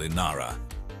Temple in Nara.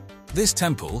 This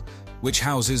temple, which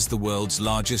houses the world's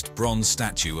largest bronze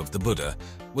statue of the Buddha,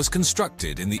 was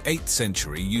constructed in the 8th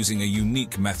century using a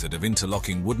unique method of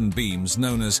interlocking wooden beams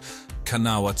known as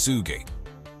kanawatsuge.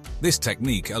 This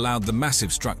technique allowed the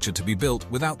massive structure to be built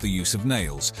without the use of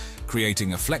nails,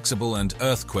 creating a flexible and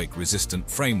earthquake-resistant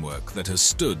framework that has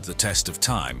stood the test of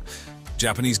time.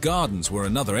 Japanese gardens were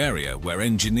another area where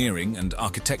engineering and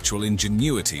architectural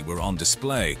ingenuity were on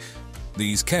display.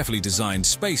 These carefully designed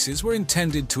spaces were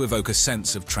intended to evoke a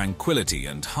sense of tranquility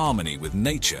and harmony with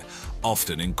nature,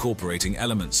 often incorporating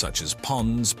elements such as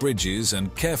ponds, bridges,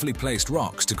 and carefully placed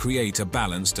rocks to create a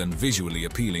balanced and visually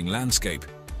appealing landscape.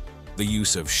 The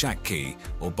use of shakkei,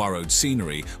 or borrowed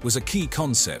scenery, was a key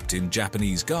concept in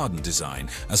Japanese garden design,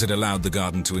 as it allowed the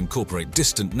garden to incorporate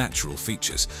distant natural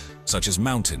features, such as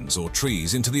mountains or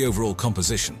trees, into the overall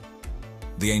composition.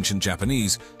 The ancient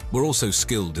Japanese were also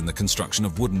skilled in the construction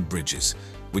of wooden bridges,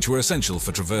 which were essential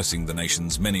for traversing the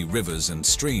nation's many rivers and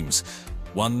streams.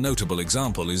 One notable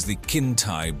example is the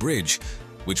Kintai Bridge,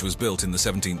 which was built in the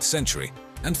 17th century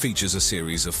and features a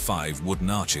series of 5 wooden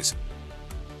arches.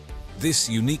 This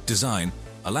unique design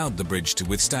allowed the bridge to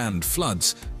withstand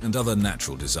floods and other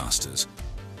natural disasters,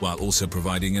 while also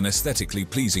providing an aesthetically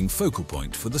pleasing focal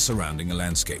point for the surrounding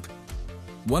landscape.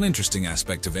 One interesting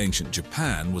aspect of ancient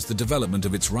Japan was the development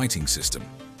of its writing system.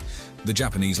 The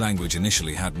Japanese language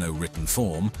initially had no written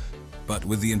form, but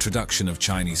with the introduction of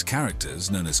Chinese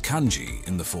characters known as kanji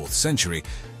in the 4th century,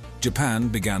 Japan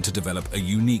began to develop a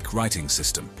unique writing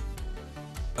system.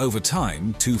 Over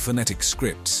time, 2 phonetic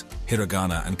scripts,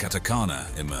 hiragana and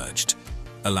katakana, emerged,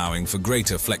 allowing for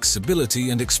greater flexibility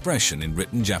and expression in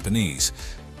written Japanese.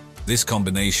 This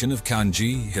combination of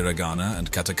kanji, hiragana, and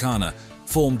katakana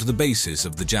formed the basis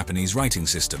of the Japanese writing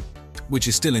system, which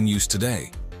is still in use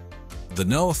today. The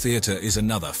Noh theater is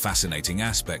another fascinating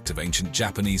aspect of ancient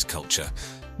Japanese culture.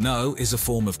 Noh is a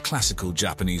form of classical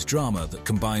Japanese drama that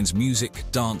combines music,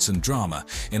 dance, and drama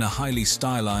in a highly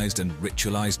stylized and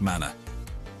ritualized manner.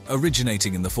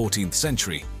 Originating in the 14th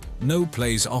century, Noh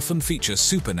plays often feature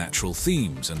supernatural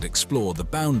themes and explore the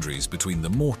boundaries between the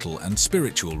mortal and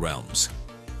spiritual realms.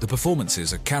 The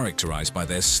performances are characterized by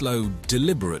their slow,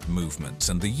 deliberate movements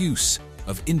and the use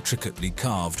of intricately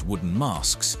carved wooden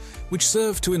masks, which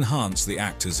serve to enhance the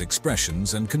actors'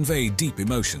 expressions and convey deep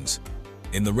emotions.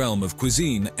 In the realm of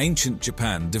cuisine, ancient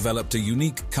Japan developed a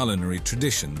unique culinary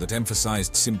tradition that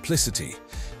emphasized simplicity,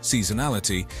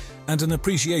 seasonality, and an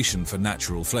appreciation for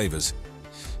natural flavors.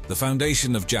 The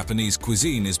foundation of Japanese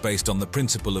cuisine is based on the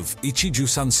principle of ichiju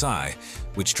sansai,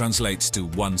 which translates to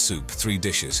one soup, three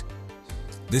dishes.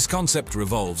 This concept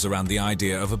revolves around the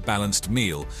idea of a balanced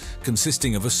meal,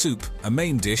 consisting of a soup, a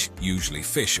main dish, usually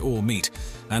fish or meat,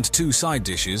 and two side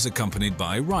dishes accompanied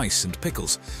by rice and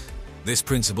pickles. This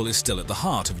principle is still at the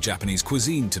heart of Japanese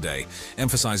cuisine today,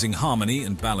 emphasizing harmony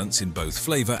and balance in both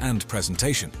flavor and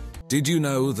presentation. Did you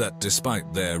know that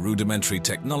despite their rudimentary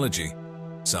technology,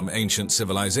 some ancient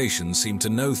civilizations seem to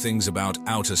know things about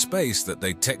outer space that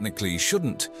they technically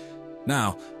shouldn't?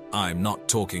 Now, I'm not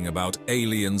talking about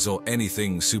aliens or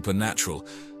anything supernatural.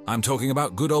 I'm talking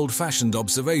about good old-fashioned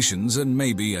observations and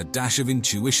maybe a dash of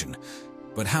intuition.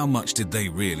 But how much did they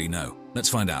really know? Let's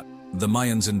find out. The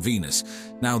Mayans and Venus.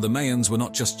 Now, the Mayans were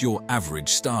not just your average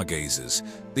stargazers.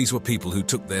 These were people who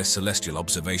took their celestial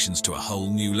observations to a whole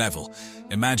new level.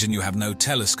 Imagine you have no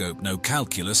telescope, no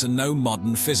calculus, and no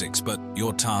modern physics, but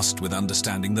you're tasked with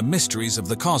understanding the mysteries of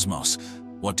the cosmos.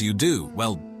 What do?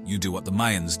 Well, you do what the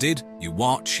Mayans did. You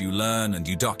watch, you learn, and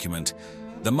you document.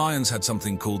 The Mayans had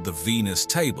something called the Venus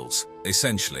tables,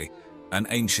 essentially an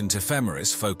ancient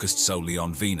ephemeris focused solely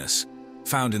on Venus.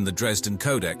 Found in the Dresden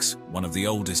Codex, one of the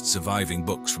oldest surviving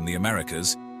books from the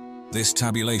Americas, this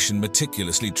tabulation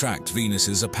meticulously tracked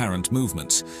Venus's apparent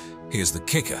movements. Here's the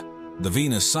kicker. The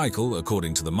Venus cycle,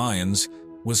 according to the Mayans,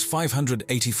 was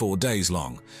 584 days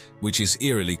long, which is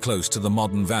eerily close to the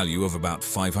modern value of about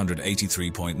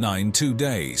 583.92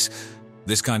 days.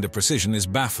 This kind of precision is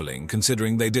baffling,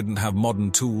 considering they didn't have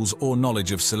modern tools or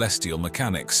knowledge of celestial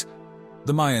mechanics.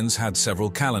 The Mayans had several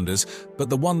calendars, but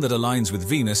the one that aligns with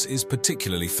Venus is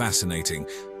particularly fascinating.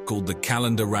 Called the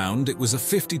calendar round, it was a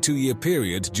 52-year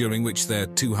period during which their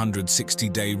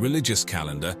 260-day religious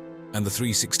calendar and the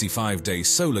 365-day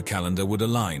solar calendar would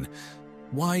align.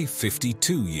 Why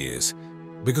 52 years?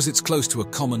 Because it's close to a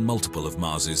common multiple of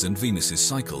Mars's and Venus's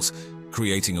cycles,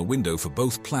 creating a window for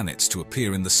both planets to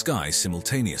appear in the sky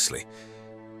simultaneously.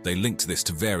 They linked this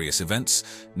to various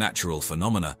events, natural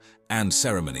phenomena, and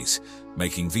ceremonies,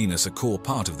 making Venus a core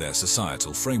part of their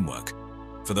societal framework.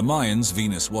 For the Mayans,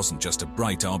 Venus wasn't just a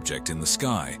bright object in the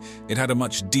sky. It had a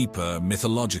much deeper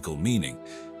mythological meaning.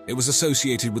 It was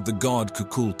associated with the god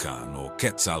Kukulkan, or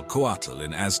Quetzalcoatl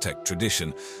in Aztec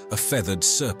tradition, a feathered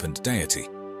serpent deity.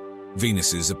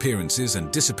 Venus's appearances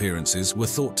and disappearances were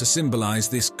thought to symbolize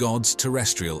this god's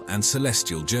terrestrial and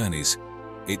celestial journeys.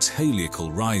 Its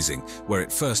heliacal rising, where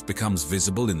it first becomes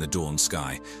visible in the dawn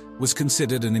sky, was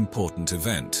considered an important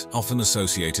event, often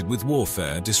associated with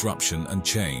warfare, disruption, and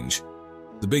change.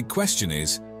 The big question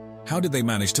is, how did they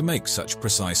manage to make such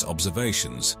precise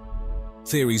observations?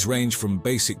 Theories range from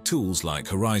basic tools like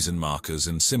horizon markers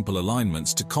and simple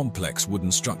alignments to complex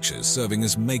wooden structures serving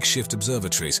as makeshift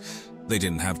observatories. They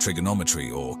didn't have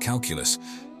trigonometry or calculus,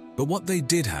 but what they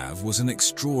did have was an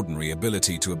extraordinary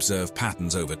ability to observe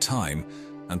patterns over time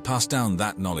and pass down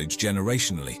that knowledge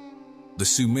generationally. The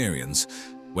Sumerians.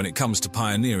 When it comes to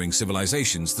pioneering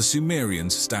civilizations, the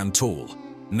Sumerians stand tall.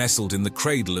 Nestled in the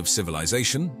cradle of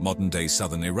civilization, modern-day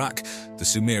southern Iraq, the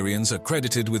Sumerians are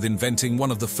credited with inventing one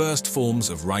of the first forms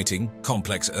of writing,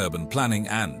 complex urban planning,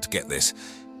 and, get this,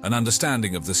 an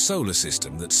understanding of the solar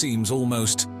system that seems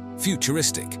almost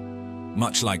futuristic.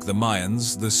 Much like the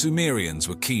Mayans, the Sumerians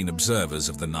were keen observers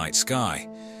of the night sky.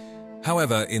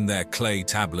 However, in their clay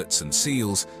tablets and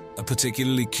seals, a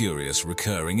particularly curious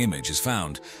recurring image is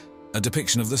found, a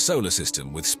depiction of the solar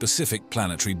system with specific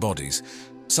planetary bodies,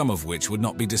 some of which would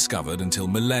not be discovered until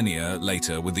millennia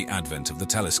later with the advent of the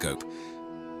telescope.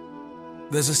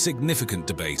 There's a significant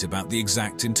debate about the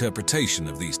exact interpretation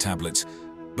of these tablets,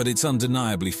 but it's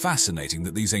undeniably fascinating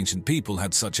that these ancient people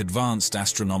had such advanced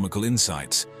astronomical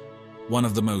insights. One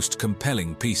of the most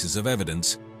compelling pieces of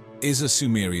evidence is a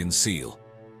Sumerian seal,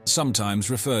 sometimes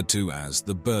referred to as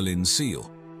the Berlin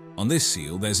Seal. On this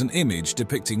seal, there's an image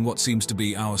depicting what seems to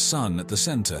be our sun at the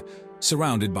center,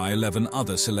 surrounded by 11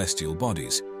 other celestial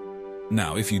bodies.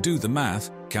 Now, if you do the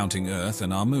math, counting Earth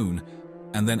and our moon,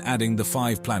 and then adding the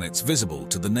 5 planets visible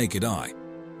to the naked eye,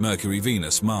 Mercury,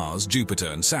 Venus, Mars, Jupiter,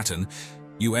 and Saturn,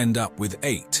 you end up with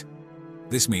 8.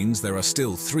 This means there are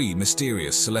still 3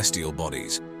 mysterious celestial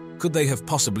bodies. Could they have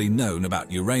possibly known about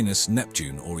Uranus,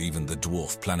 Neptune, or even the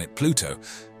dwarf planet Pluto?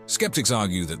 Skeptics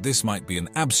argue that this might be an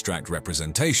abstract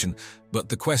representation, but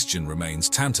the question remains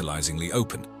tantalizingly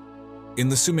open. In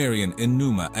the Sumerian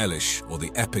Enuma Elish, or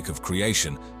the Epic of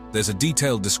Creation, there's a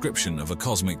detailed description of a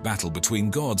cosmic battle between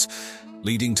gods,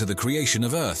 leading to the creation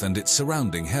of Earth and its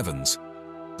surrounding heavens.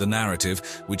 The narrative,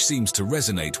 which seems to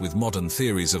resonate with modern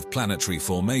theories of planetary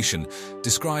formation,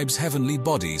 describes heavenly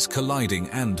bodies colliding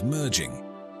and merging.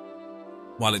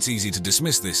 While it's easy to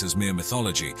dismiss this as mere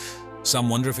mythology, some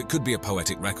wonder if it could be a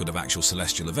poetic record of actual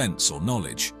celestial events or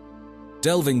knowledge.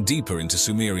 Delving deeper into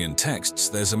Sumerian texts,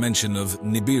 there's a mention of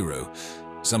Nibiru.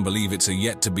 Some believe it's a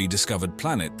yet-to-be-discovered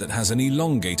planet that has an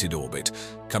elongated orbit,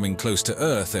 coming close to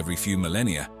Earth every few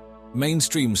millennia.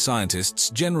 Mainstream scientists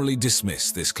generally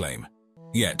dismiss this claim.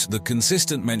 Yet, the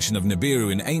consistent mention of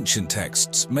Nibiru in ancient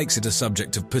texts makes it a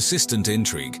subject of persistent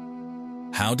intrigue.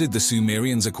 How did the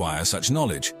Sumerians acquire such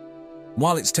knowledge?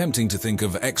 While it's tempting to think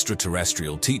of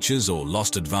extraterrestrial teachers or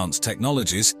lost advanced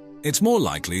technologies, it's more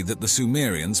likely that the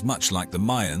Sumerians, much like the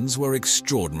Mayans, were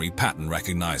extraordinary pattern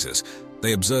recognizers.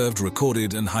 They observed,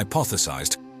 recorded, and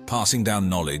hypothesized, passing down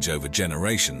knowledge over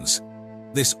generations.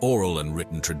 This oral and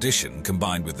written tradition,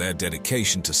 combined with their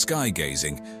dedication to sky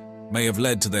gazing, may have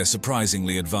led to their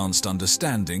surprisingly advanced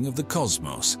understanding of the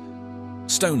cosmos.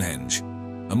 Stonehenge,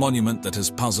 a monument that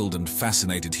has puzzled and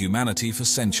fascinated humanity for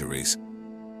centuries.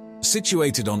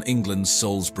 Situated on England's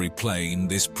Salisbury Plain,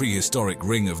 this prehistoric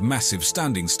ring of massive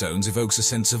standing stones evokes a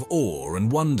sense of awe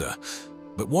and wonder.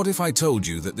 But what if I told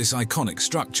you that this iconic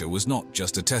structure was not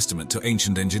just a testament to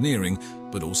ancient engineering,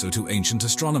 but also to ancient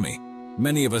astronomy?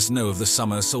 Many of us know of the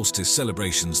summer solstice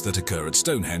celebrations that occur at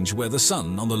Stonehenge, where the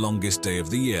sun, on the longest day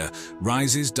of the year,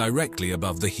 rises directly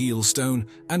above the heel stone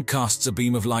and casts a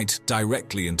beam of light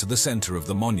directly into the center of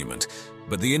the monument.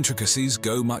 But the intricacies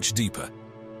go much deeper.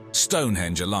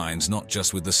 Stonehenge aligns not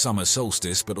just with the summer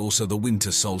solstice, but also the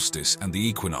winter solstice and the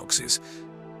equinoxes.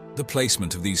 The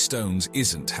placement of these stones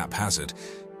isn't haphazard.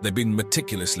 They've been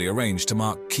meticulously arranged to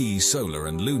mark key solar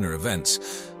and lunar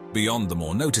events. Beyond the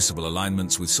more noticeable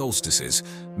alignments with solstices,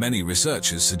 many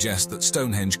researchers suggest that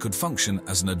Stonehenge could function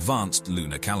as an advanced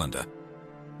lunar calendar.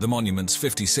 The monument's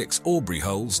 56 Aubrey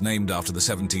holes, named after the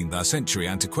 17th century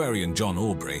antiquarian John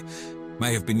Aubrey,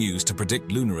 may have been used to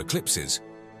predict lunar eclipses.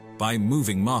 By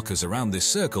moving markers around this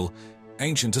circle,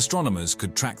 ancient astronomers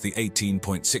could track the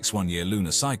 18.61-year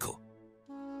lunar cycle.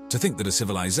 To think that a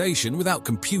civilization without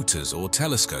computers or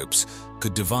telescopes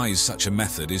could devise such a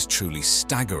method is truly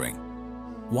staggering.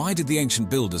 Why did the ancient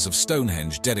builders of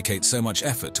Stonehenge dedicate so much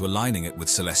effort to aligning it with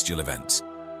celestial events?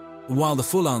 While the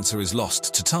full answer is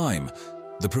lost to time,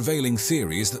 the prevailing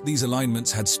theory is that these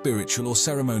alignments had spiritual or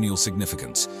ceremonial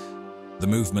significance. The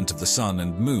movement of the sun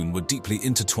and moon were deeply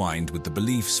intertwined with the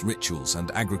beliefs, rituals,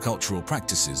 and agricultural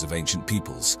practices of ancient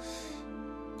peoples.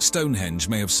 Stonehenge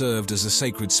may have served as a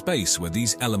sacred space where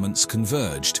these elements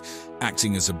converged,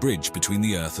 acting as a bridge between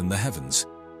the earth and the heavens.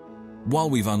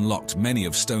 While we've unlocked many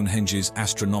of Stonehenge's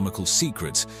astronomical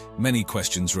secrets, many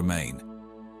questions remain.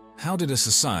 How did a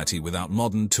society without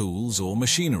modern tools or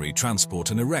machinery transport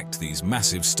and erect these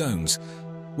massive stones?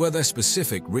 Were there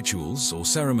specific rituals or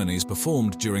ceremonies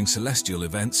performed during celestial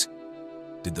events?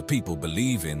 Did the people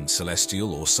believe in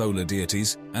celestial or solar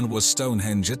deities, and was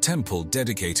Stonehenge a temple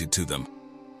dedicated to them?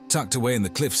 Tucked away in the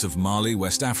cliffs of Mali,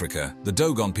 West Africa, the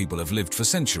Dogon people have lived for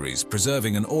centuries,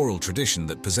 preserving an oral tradition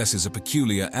that possesses a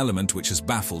peculiar element which has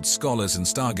baffled scholars and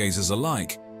stargazers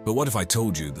alike. But what if I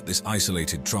told you that this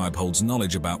isolated tribe holds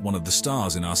knowledge about one of the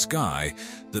stars in our sky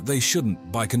that they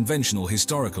shouldn't, by conventional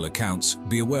historical accounts,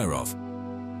 be aware of?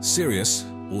 Sirius,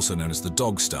 also known as the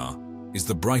Dog Star, is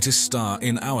the brightest star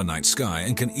in our night sky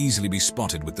and can easily be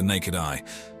spotted with the naked eye.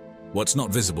 What's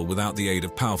not visible without the aid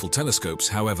of powerful telescopes,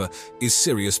 however, is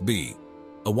Sirius B,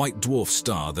 a white dwarf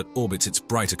star that orbits its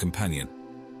brighter companion.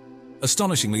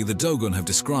 Astonishingly, the Dogon have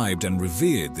described and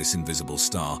revered this invisible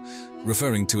star,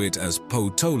 referring to it as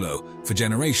Po-Tolo for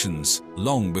generations,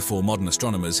 long before modern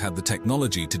astronomers had the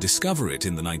technology to discover it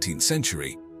in the 19th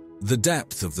century. The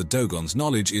depth of the Dogon's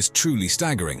knowledge is truly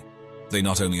staggering. They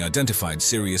not only identified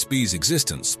Sirius B's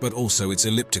existence, but also its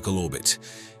elliptical orbit,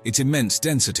 its immense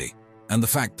density, and the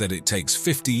fact that it takes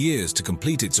 50 years to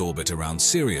complete its orbit around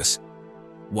Sirius.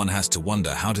 One has to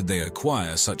wonder, how did they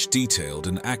acquire such detailed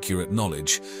and accurate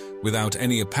knowledge without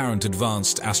any apparent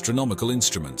advanced astronomical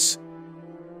instruments?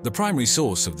 The primary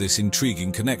source of this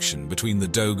intriguing connection between the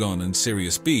Dogon and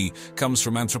Sirius B comes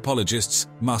from anthropologists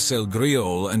Marcel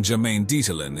Griaule and Germain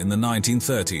Dieterlen in the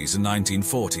 1930s and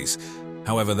 1940s.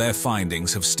 However, their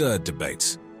findings have stirred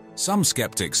debates. Some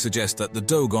skeptics suggest that the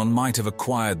Dogon might have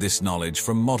acquired this knowledge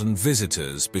from modern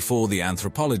visitors before the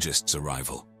anthropologists'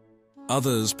 arrival.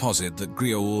 Others posit that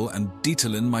Griaule and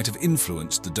Dieterlen might have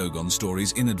influenced the Dogon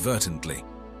stories inadvertently.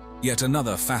 Yet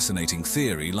another fascinating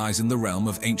theory lies in the realm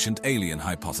of ancient alien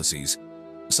hypotheses.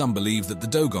 Some believe that the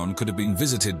Dogon could have been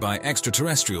visited by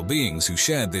extraterrestrial beings who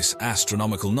shared this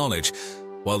astronomical knowledge.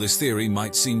 While this theory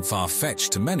might seem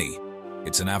far-fetched to many,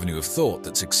 it's an avenue of thought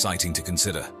that's exciting to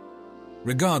consider.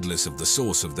 Regardless of the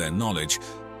source of their knowledge,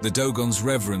 the Dogon's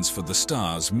reverence for the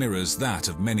stars mirrors that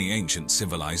of many ancient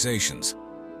civilizations.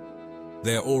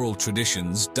 Their oral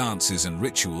traditions, dances, and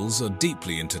rituals are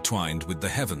deeply intertwined with the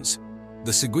heavens.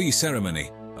 The Segui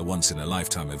ceremony, a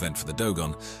once-in-a-lifetime event for the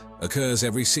Dogon, occurs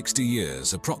every 60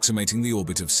 years, approximating the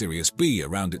orbit of Sirius B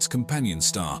around its companion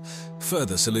star,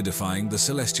 further solidifying the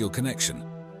celestial connection.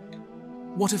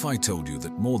 What if I told you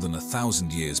that more than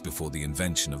 1,000 years before the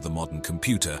invention of the modern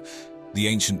computer, the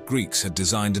ancient Greeks had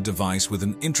designed a device with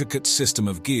an intricate system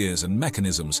of gears and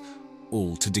mechanisms,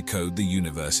 all to decode the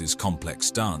universe's complex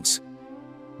dance?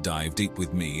 Dive deep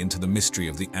with me into the mystery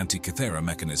of the Antikythera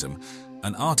mechanism,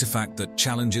 an artifact that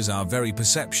challenges our very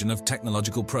perception of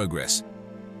technological progress.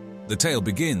 The tale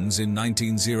begins in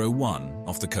 1901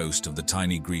 off the coast of the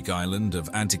tiny Greek island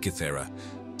of Antikythera.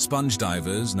 Sponge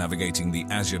divers navigating the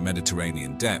azure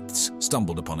Mediterranean depths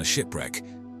stumbled upon a shipwreck.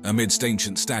 Amidst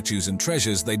ancient statues and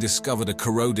treasures, they discovered a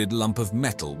corroded lump of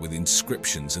metal with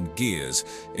inscriptions and gears.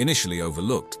 Initially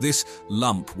overlooked, this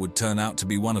lump would turn out to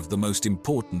be one of the most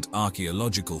important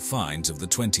archaeological finds of the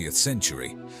 20th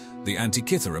century. The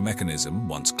Antikythera mechanism,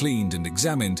 once cleaned and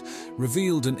examined,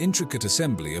 revealed an intricate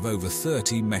assembly of over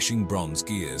 30 meshing bronze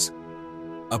gears.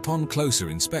 Upon closer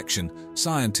inspection,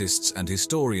 scientists and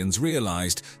historians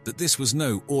realized that this was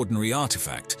no ordinary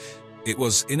artifact. It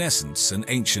was, in essence, an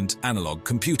ancient analog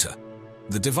computer.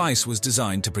 The device was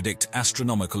designed to predict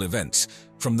astronomical events,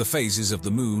 from the phases of the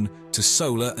moon to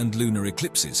solar and lunar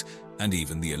eclipses, and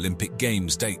even the Olympic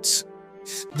Games dates.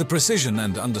 The precision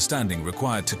and understanding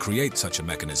required to create such a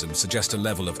mechanism suggest a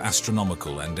level of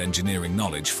astronomical and engineering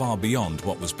knowledge far beyond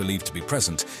what was believed to be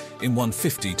present in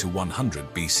 150 to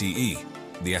 100 BCE,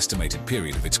 the estimated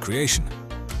period of its creation.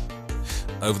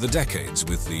 Over the decades,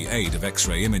 with the aid of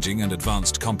X-ray imaging and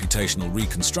advanced computational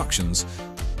reconstructions,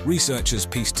 researchers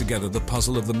pieced together the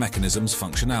puzzle of the mechanism's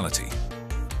functionality.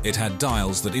 It had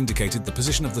dials that indicated the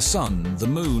position of the sun, the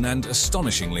moon, and,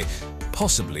 astonishingly,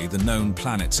 possibly the known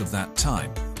planets of that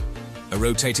time. A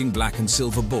rotating black and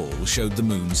silver ball showed the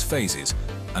moon's phases.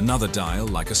 Another dial,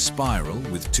 like a spiral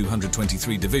with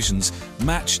 223 divisions,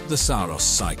 matched the Saros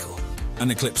cycle, an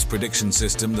eclipse prediction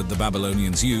system that the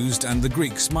Babylonians used and the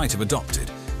Greeks might have adopted.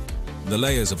 The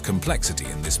layers of complexity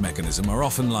in this mechanism are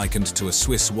often likened to a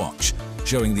Swiss watch,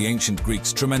 showing the ancient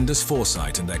Greeks' tremendous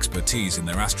foresight and expertise in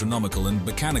their astronomical and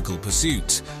mechanical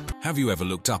pursuits. Have you ever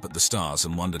looked up at the stars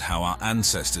and wondered how our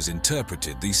ancestors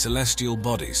interpreted these celestial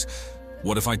bodies?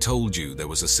 What if I told you there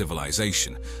was a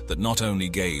civilization that not only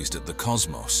gazed at the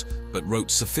cosmos, but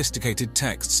wrote sophisticated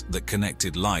texts that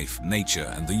connected life,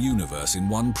 nature, and the universe in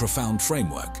one profound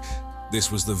framework?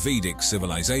 This was the Vedic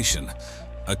civilization,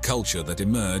 a culture that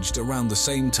emerged around the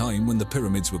same time when the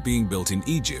pyramids were being built in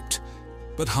Egypt,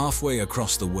 but halfway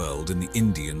across the world in the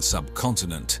Indian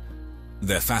subcontinent.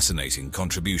 Their fascinating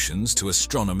contributions to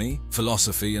astronomy,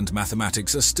 philosophy, and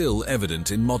mathematics are still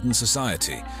evident in modern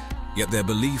society, yet their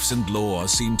beliefs and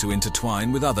laws seem to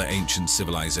intertwine with other ancient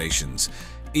civilizations,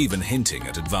 even hinting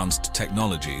at advanced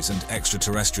technologies and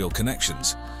extraterrestrial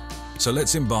connections. So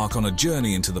let's embark on a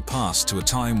journey into the past to a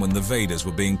time when the Vedas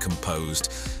were being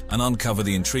composed and uncover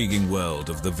the intriguing world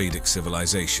of the Vedic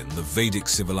civilization. The Vedic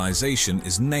civilization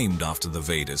is named after the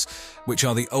Vedas, which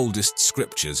are the oldest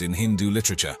scriptures in Hindu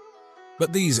literature.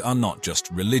 But these are not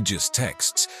just religious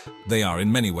texts. They are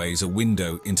in many ways a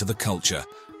window into the culture,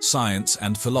 science,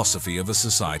 and philosophy of a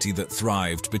society that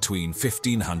thrived between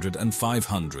 1500 and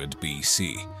 500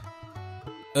 BC.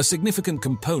 A significant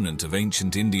component of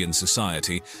ancient Indian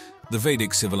society, the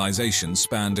Vedic civilization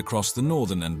spanned across the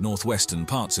northern and northwestern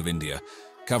parts of India,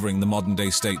 covering the modern-day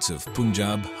states of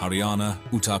Punjab, Haryana,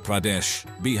 Uttar Pradesh,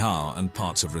 Bihar, and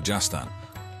parts of Rajasthan.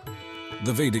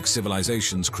 The Vedic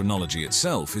civilization's chronology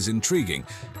itself is intriguing.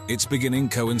 Its beginning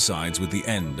coincides with the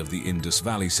end of the Indus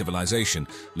Valley civilization,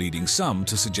 leading some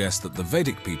to suggest that the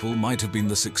Vedic people might have been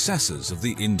the successors of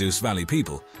the Indus Valley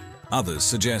people. Others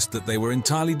suggest that they were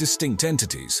entirely distinct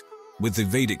entities. with the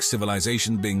Vedic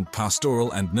civilization being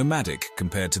pastoral and nomadic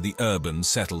compared to the urban,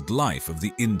 settled life of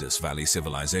the Indus Valley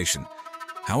civilization.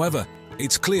 However,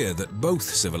 it's clear that both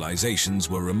civilizations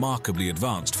were remarkably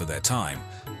advanced for their time.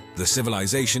 The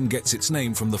civilization gets its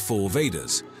name from the four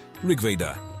Vedas: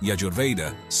 Rigveda,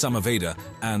 Yajurveda, Samaveda,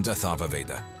 and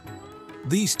Atharvaveda.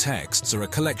 These texts are a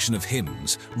collection of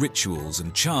hymns, rituals,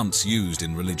 and chants used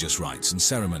in religious rites and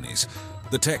ceremonies.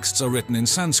 The texts are written in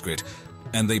Sanskrit,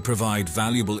 and they provide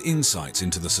valuable insights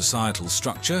into the societal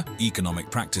structure, economic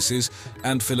practices,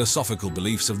 and philosophical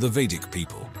beliefs of the Vedic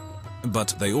people.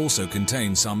 But they also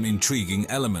contain some intriguing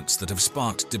elements that have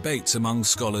sparked debates among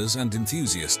scholars and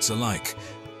enthusiasts alike.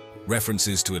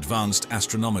 References to advanced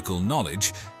astronomical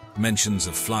knowledge, mentions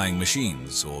of flying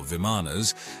machines or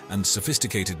vimanas, and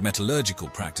sophisticated metallurgical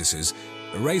practices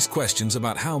raise questions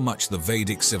about how much the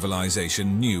Vedic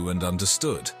civilization knew and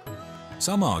understood.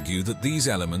 Some argue that these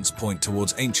elements point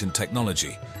towards ancient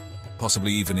technology,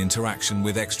 possibly even interaction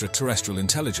with extraterrestrial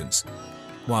intelligence,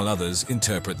 while others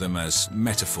interpret them as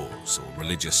metaphors or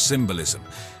religious symbolism.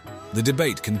 The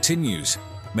debate continues,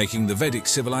 making the Vedic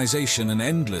civilization an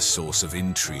endless source of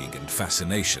intrigue and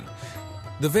fascination.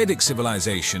 The Vedic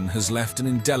civilization has left an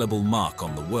indelible mark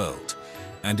on the world,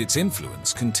 and its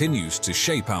influence continues to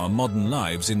shape our modern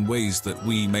lives in ways that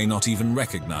we may not even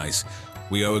recognize.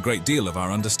 We owe a great deal of our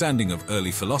understanding of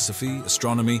early philosophy,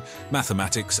 astronomy,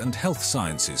 mathematics, and health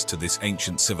sciences to this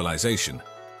ancient civilization.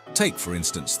 Take, for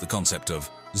instance, the concept of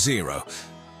zero.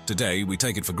 Today, we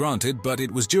take it for granted, but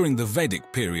it was during the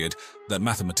Vedic period that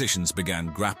mathematicians began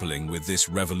grappling with this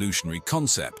revolutionary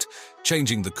concept,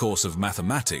 changing the course of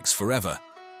mathematics forever.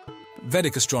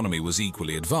 Vedic astronomy was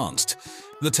equally advanced.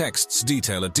 The texts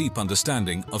detail a deep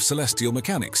understanding of celestial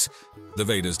mechanics. The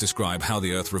Vedas describe how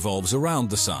the Earth revolves around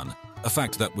the Sun, a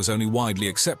fact that was only widely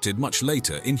accepted much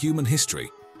later in human history.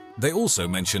 They also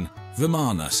mention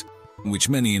vimanas, which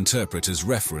many interpret as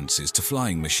references to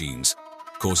flying machines,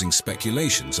 causing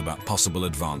speculations about possible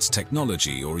advanced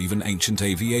technology or even ancient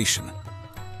aviation.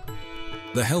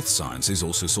 The health sciences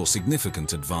also saw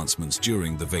significant advancements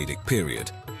during the Vedic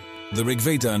period. The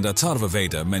Rigveda and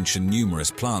Atharvaveda mention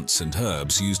numerous plants and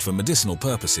herbs used for medicinal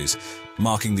purposes,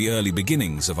 marking the early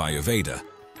beginnings of Ayurveda,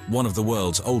 one of the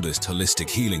world's oldest holistic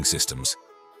healing systems.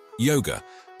 Yoga,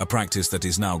 a practice that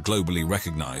is now globally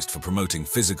recognized for promoting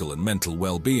physical and mental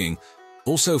well-being,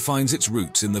 also finds its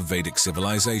roots in the Vedic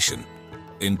civilization.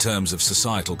 In terms of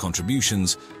societal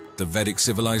contributions, the Vedic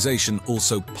civilization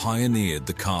also pioneered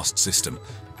the caste system,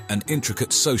 an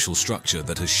intricate social structure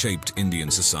that has shaped Indian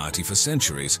society for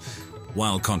centuries.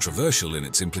 While controversial in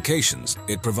its implications,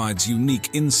 it provides unique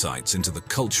insights into the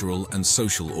cultural and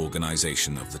social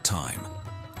organization of the time.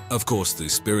 Of course, the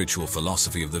spiritual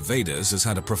philosophy of the Vedas has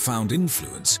had a profound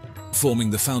influence, forming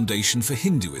the foundation for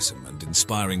Hinduism and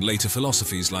inspiring later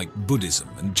philosophies like Buddhism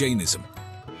and Jainism.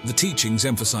 The teachings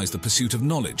emphasize the pursuit of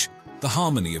knowledge, the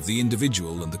harmony of the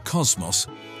individual and the cosmos,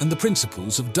 and the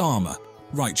principles of dharma,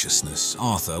 righteousness,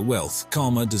 artha, wealth,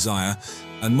 karma, desire,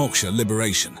 and moksha,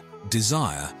 liberation,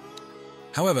 desire.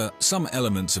 However, some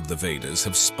elements of the Vedas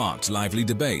have sparked lively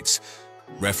debates.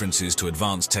 References to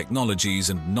advanced technologies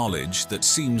and knowledge that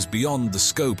seems beyond the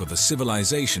scope of a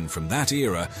civilization from that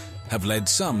era have led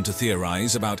some to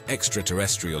theorize about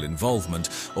extraterrestrial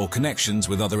involvement or connections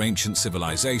with other ancient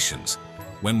civilizations.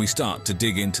 When we start to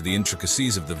dig into the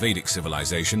intricacies of the Vedic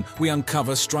civilization, we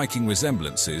uncover striking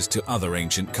resemblances to other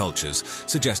ancient cultures,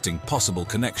 suggesting possible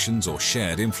connections or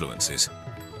shared influences.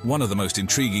 One of the most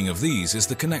intriguing of these is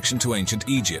the connection to ancient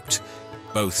Egypt.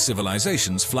 Both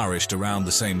civilizations flourished around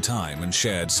the same time and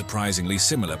shared surprisingly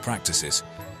similar practices.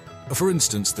 For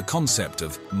instance, the concept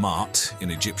of Maat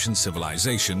in Egyptian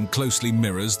civilization closely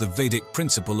mirrors the Vedic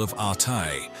principle of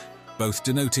Artai, both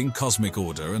denoting cosmic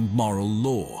order and moral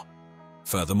law.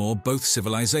 Furthermore, both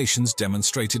civilizations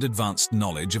demonstrated advanced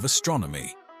knowledge of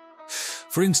astronomy.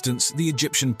 For instance, the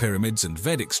Egyptian pyramids and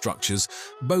Vedic structures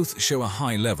both show a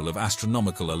high level of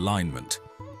astronomical alignment.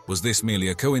 Was this merely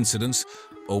a coincidence,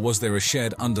 or was there a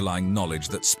shared underlying knowledge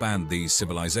that spanned these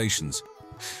civilizations?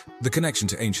 The connection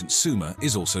to ancient Sumer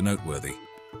is also noteworthy.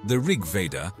 The Rig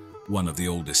Veda, one of the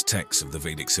oldest texts of the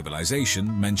Vedic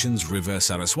civilization, mentions River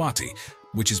Saraswati,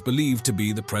 which is believed to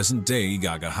be the present-day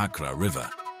Gagahakra River.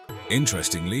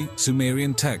 Interestingly,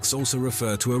 Sumerian texts also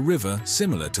refer to a river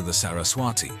similar to the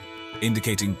Saraswati,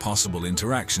 indicating possible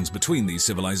interactions between these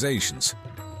civilizations.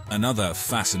 Another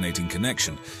fascinating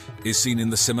connection is seen in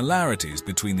the similarities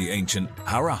between the ancient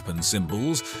Harappan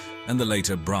symbols and the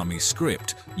later Brahmi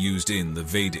script used in the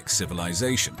Vedic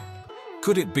civilization.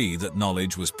 Could it be that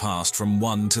knowledge was passed from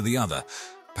one to the other?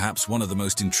 Perhaps one of the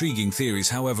most intriguing theories,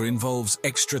 however, involves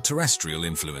extraterrestrial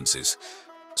influences.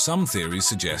 Some theories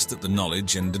suggest that the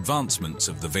knowledge and advancements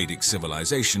of the Vedic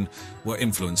civilization were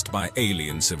influenced by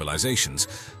alien civilizations,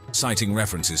 citing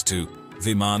references to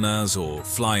vimanas or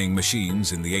flying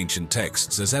machines in the ancient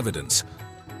texts as evidence.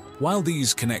 While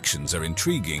these connections are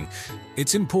intriguing,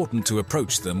 it's important to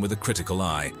approach them with a critical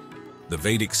eye. The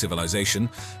Vedic civilization,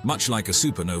 much like a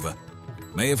supernova,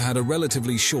 may have had a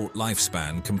relatively short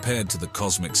lifespan compared to the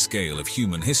cosmic scale of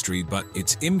human history, but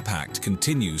its impact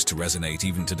continues to resonate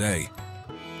even today.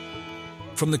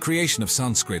 From the creation of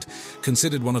Sanskrit,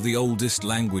 considered one of the oldest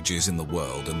languages in the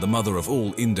world and the mother of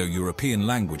all Indo-European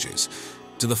languages,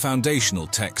 to the foundational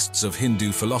texts of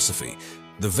Hindu philosophy,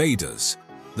 the Vedas,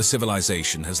 the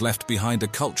civilization has left behind a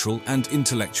cultural and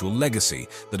intellectual legacy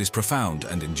that is profound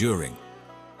and enduring.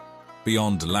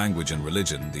 Beyond language and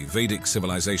religion, the Vedic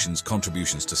civilization's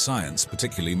contributions to science,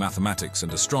 particularly mathematics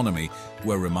and astronomy,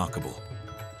 were remarkable.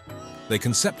 They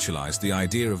conceptualized the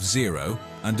idea of zero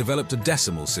and developed a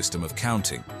decimal system of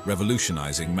counting,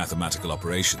 revolutionizing mathematical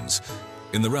operations.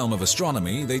 In the realm of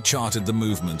astronomy, they charted the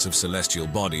movements of celestial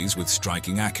bodies with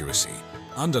striking accuracy,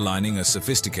 underlining a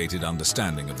sophisticated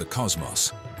understanding of the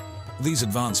cosmos. These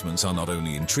advancements are not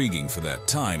only intriguing for their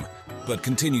time, but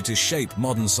continue to shape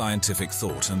modern scientific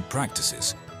thought and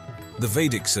practices. The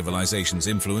Vedic civilization's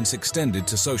influence extended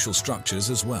to social structures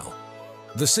as well.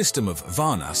 The system of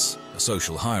varnas, a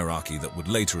social hierarchy that would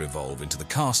later evolve into the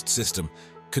caste system,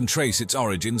 can trace its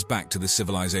origins back to this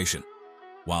civilization.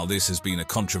 While this has been a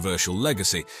controversial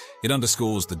legacy, it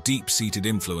underscores the deep-seated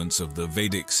influence of the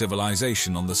Vedic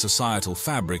civilization on the societal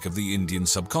fabric of the Indian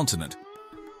subcontinent.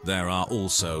 There are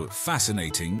also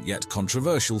fascinating yet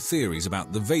controversial theories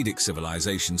about the Vedic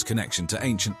civilization's connection to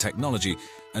ancient technology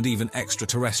and even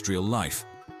extraterrestrial life.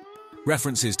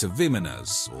 References to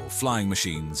vimanas, or flying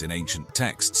machines in ancient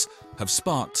texts, have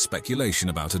sparked speculation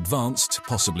about advanced,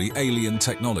 possibly alien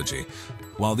technology.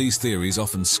 While these theories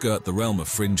often skirt the realm of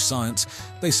fringe science,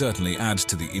 they certainly add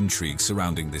to the intrigue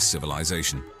surrounding this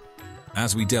civilization.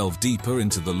 As we delve deeper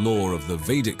into the lore of the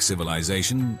Vedic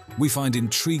civilization, we find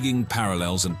intriguing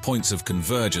parallels and points of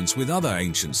convergence with other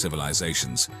ancient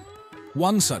civilizations.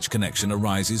 One such connection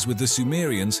arises with the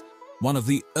Sumerians, one of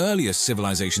the earliest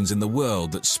civilizations in the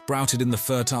world that sprouted in the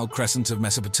Fertile Crescent of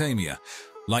Mesopotamia.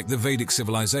 Like the Vedic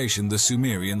civilization, the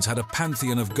Sumerians had a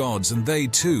pantheon of gods, and they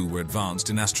too were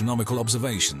advanced in astronomical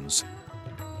observations.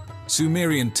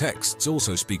 Sumerian texts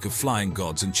also speak of flying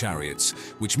gods and chariots,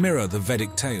 which mirror the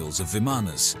Vedic tales of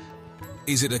vimanas.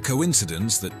 Is it a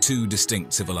coincidence that two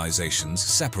distinct civilizations,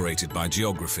 separated by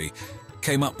geography,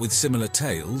 came up with similar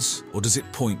tales, or does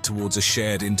it point towards a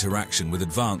shared interaction with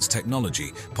advanced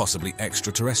technology, possibly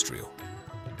extraterrestrial?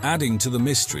 Adding to the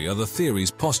mystery are the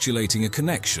theories postulating a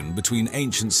connection between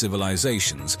ancient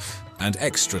civilizations and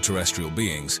extraterrestrial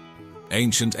beings.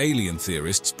 Ancient alien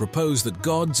theorists propose that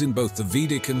gods in both the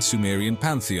Vedic and Sumerian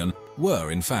pantheon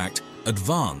were, in fact,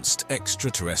 advanced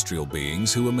extraterrestrial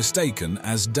beings who were mistaken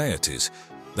as deities.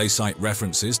 They cite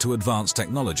references to advanced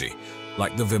technology,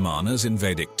 like the vimanas in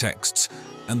Vedic texts,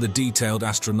 and the detailed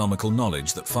astronomical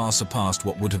knowledge that far surpassed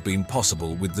what would have been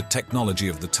possible with the technology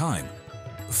of the time.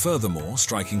 Furthermore,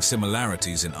 striking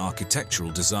similarities in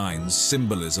architectural designs,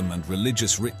 symbolism, and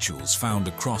religious rituals found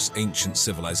across ancient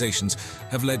civilizations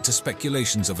have led to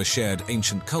speculations of a shared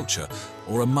ancient culture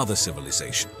or a mother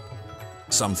civilization.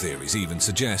 Some theories even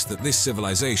suggest that this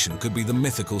civilization could be the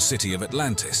mythical city of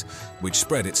Atlantis, which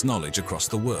spread its knowledge across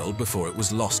the world before it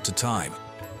was lost to time.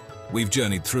 We've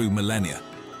journeyed through millennia,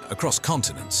 across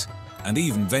continents, and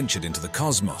even ventured into the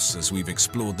cosmos as we've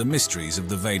explored the mysteries of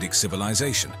the Vedic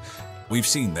civilization. We've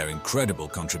seen their incredible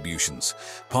contributions,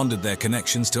 pondered their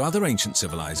connections to other ancient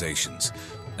civilizations,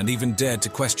 and even dared to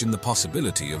question the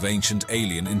possibility of ancient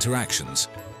alien interactions.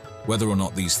 Whether or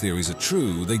not these theories are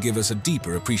true, they give us a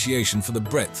deeper appreciation for the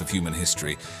breadth of human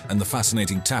history and the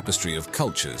fascinating tapestry of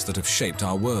cultures that have shaped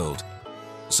our world.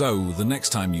 So, the next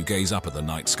time you gaze up at the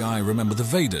night sky, remember the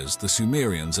Vedas, the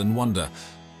Sumerians, and wonder,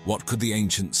 what could the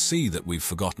ancients see that we've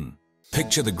forgotten?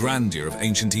 Picture the grandeur of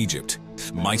ancient Egypt,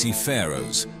 mighty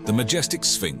pharaohs, the majestic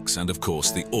Sphinx, and of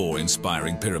course the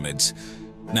awe-inspiring pyramids.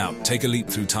 Now, take a leap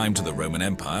through time to the Roman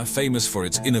Empire, famous for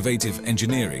its innovative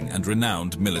engineering and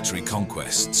renowned military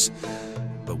conquests.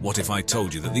 But what if I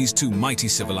told you that these two mighty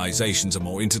civilizations are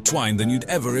more intertwined than you'd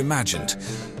ever imagined?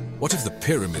 What if the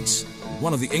pyramids,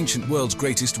 one of the ancient world's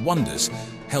greatest wonders,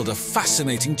 held a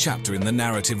fascinating chapter in the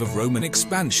narrative of Roman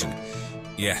expansion?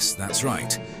 Yes, that's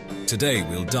right. Today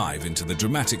we'll dive into the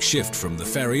dramatic shift from the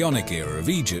pharaonic era of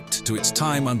Egypt to its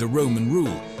time under Roman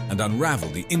rule and unravel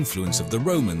the influence of the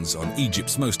Romans on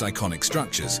Egypt's most iconic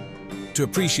structures. To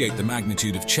appreciate the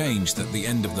magnitude of change that the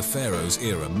end of the pharaoh's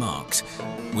era marked,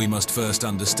 we must first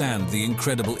understand the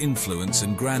incredible influence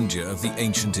and grandeur of the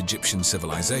ancient Egyptian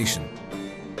civilization.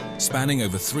 Spanning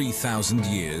over 3,000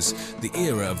 years, the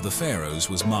era of the pharaohs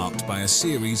was marked by a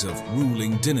series of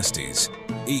ruling dynasties,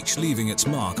 each leaving its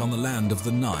mark on the land of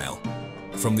the Nile.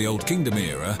 From the Old Kingdom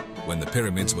era, when the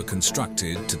pyramids were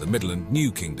constructed, to the Middle and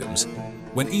New Kingdoms,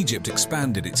 when Egypt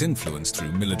expanded its influence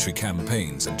through military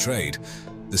campaigns and trade,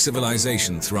 the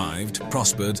civilization thrived,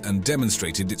 prospered, and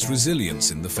demonstrated its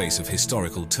resilience in the face of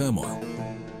historical turmoil.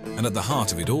 And at the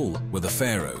heart of it all were the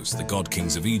pharaohs, the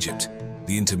god-kings of Egypt,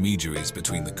 the intermediaries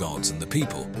between the gods and the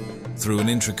people. Through an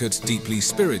intricate, deeply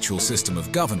spiritual system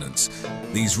of governance,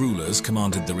 these rulers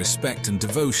commanded the respect and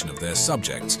devotion of their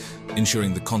subjects,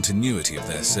 ensuring the continuity of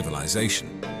their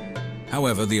civilization.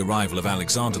 However, the arrival of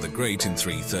Alexander the Great in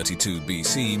 332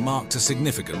 BC marked a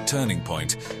significant turning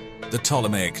point. The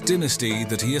Ptolemaic dynasty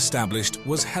that he established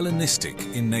was Hellenistic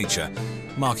in nature,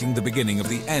 marking the beginning of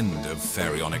the end of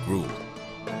pharaonic rule.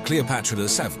 Cleopatra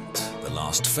VII, the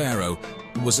last pharaoh,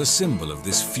 was a symbol of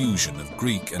this fusion of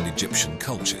Greek and Egyptian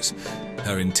cultures.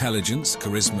 Her intelligence,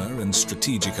 charisma, and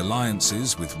strategic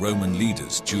alliances with Roman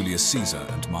leaders Julius Caesar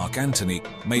and Mark Antony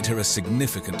made her a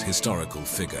significant historical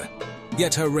figure.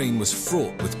 Yet her reign was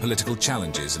fraught with political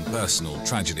challenges and personal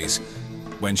tragedies.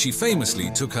 When she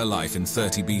famously took her life in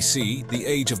 30 BC, the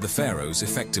age of the pharaohs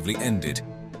effectively ended.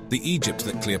 The Egypt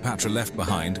that Cleopatra left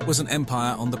behind was an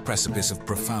empire on the precipice of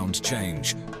profound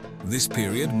change. This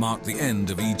period marked the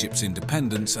end of Egypt's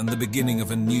independence and the beginning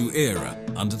of a new era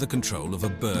under the control of a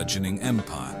burgeoning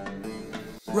empire.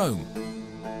 Rome.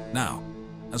 Now,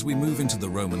 as we move into the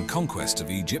Roman conquest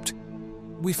of Egypt,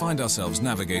 we find ourselves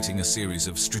navigating a series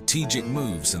of strategic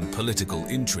moves and political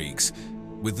intrigues.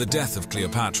 With the death of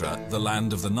Cleopatra, the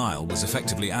land of the Nile was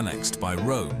effectively annexed by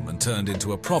Rome and turned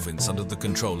into a province under the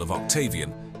control of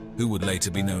Octavian, who would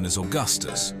later be known as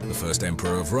Augustus, the first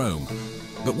emperor of Rome.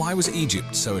 But why was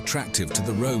Egypt so attractive to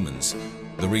the Romans?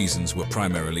 The reasons were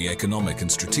primarily economic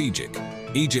and strategic.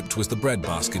 Egypt was the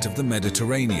breadbasket of the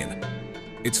Mediterranean.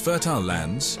 Its fertile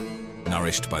lands,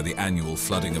 nourished by the annual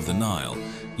flooding of the Nile,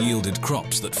 yielded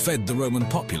crops that fed the Roman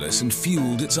populace and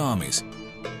fueled its armies.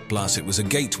 Plus, it was a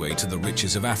gateway to the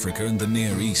riches of Africa and the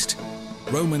Near East.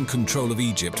 Roman control of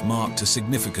Egypt marked a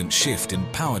significant shift in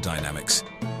power dynamics,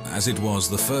 as it was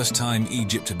the first time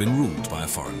Egypt had been ruled by a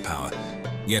foreign power.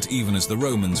 Yet even as the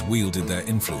Romans wielded their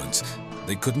influence,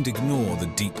 they couldn't ignore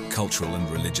the deep cultural and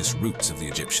religious roots of the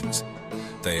Egyptians.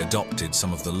 They adopted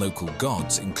some of the local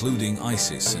gods, including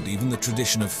Isis, and even the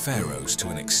tradition of pharaohs to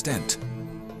an extent.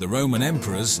 The Roman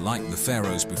emperors, like the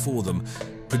pharaohs before them,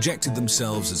 projected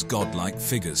themselves as godlike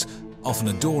figures, often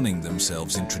adorning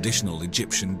themselves in traditional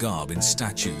Egyptian garb in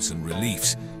statues and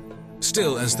reliefs.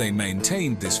 Still, as they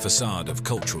maintained this facade of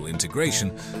cultural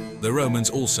integration, the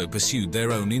Romans also pursued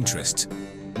their own interests.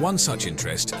 One such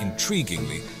interest,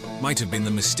 intriguingly, might have been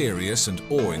the mysterious and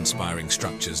awe-inspiring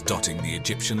structures dotting the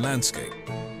Egyptian landscape,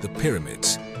 the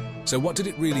pyramids. So what did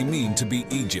it really mean to be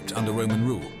Egypt under Roman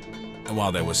rule? And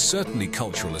while there was certainly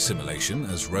cultural assimilation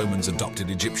as Romans adopted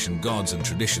Egyptian gods and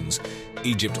traditions,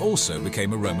 Egypt also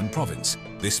became a Roman province.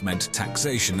 This meant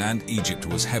taxation, and Egypt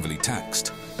was heavily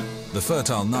taxed. The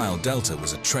fertile Nile Delta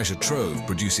was a treasure trove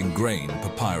producing grain,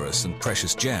 papyrus, and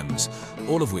precious gems,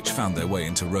 all of which found their way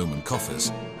into Roman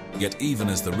coffers. Yet even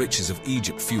as the riches of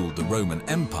Egypt fueled the Roman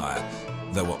Empire,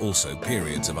 there were also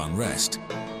periods of unrest.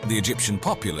 The Egyptian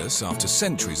populace, after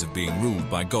centuries of being ruled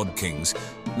by god-kings,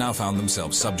 now found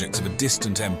themselves subjects of a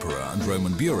distant emperor and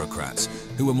Roman bureaucrats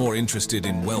who were more interested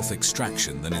in wealth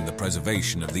extraction than in the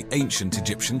preservation of the ancient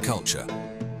Egyptian culture.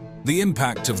 The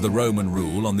impact of the Roman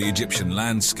rule on the Egyptian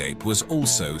landscape was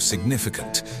also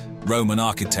significant. Roman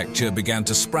architecture began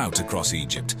to sprout across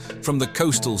Egypt, from the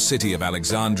coastal city of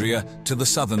Alexandria to the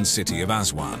southern city of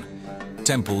Aswan.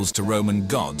 Temples to Roman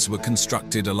gods were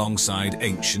constructed alongside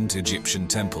ancient Egyptian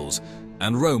temples,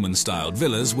 and Roman-styled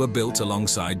villas were built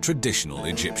alongside traditional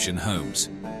Egyptian homes.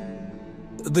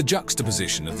 The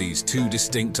juxtaposition of these two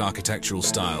distinct architectural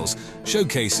styles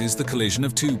showcases the collision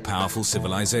of two powerful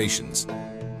civilizations.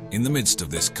 In the midst of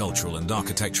this cultural and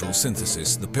architectural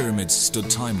synthesis, the pyramids stood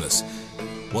timeless.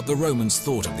 What the Romans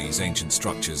thought of these ancient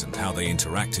structures and how they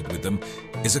interacted with them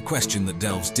is a question that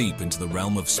delves deep into the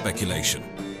realm of speculation,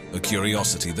 a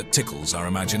curiosity that tickles our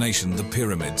imagination. The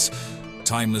pyramids,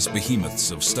 timeless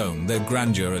behemoths of stone, their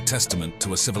grandeur a testament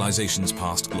to a civilization's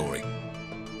past glory.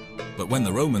 But when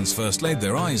the Romans first laid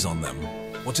their eyes on them,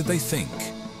 what did they think?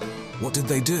 What did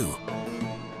they do?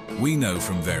 We know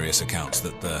from various accounts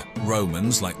that the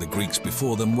Romans, like the Greeks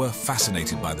before them, were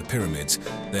fascinated by the pyramids.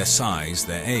 Their size,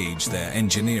 their age, their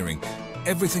engineering,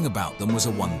 everything about them was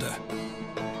a wonder.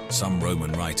 Some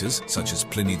Roman writers, such as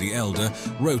Pliny the Elder,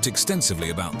 wrote extensively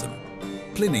about them.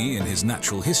 Pliny, in his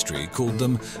Natural History, called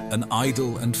them an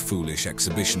idle and foolish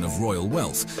exhibition of royal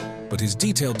wealth, but his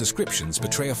detailed descriptions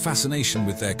betray a fascination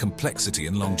with their complexity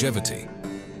and longevity.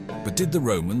 But did the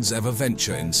Romans ever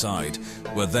venture inside?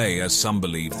 Were they, as some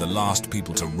believe, the last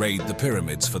people to raid the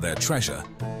pyramids for their treasure?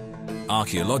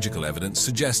 Archaeological evidence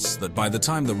suggests that by the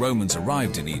time the Romans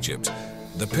arrived in Egypt,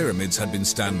 the pyramids had been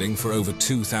standing for over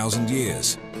 2,000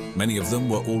 years. Many of them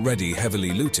were already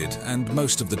heavily looted, and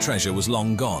most of the treasure was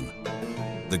long gone.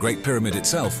 The Great Pyramid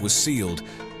itself was sealed,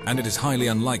 and it is highly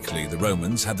unlikely the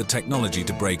Romans had the technology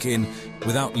to break in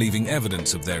without leaving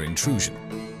evidence of their intrusion.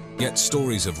 Yet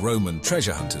stories of Roman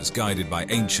treasure hunters guided by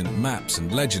ancient maps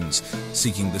and legends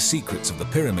seeking the secrets of the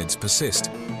pyramids persist.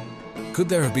 Could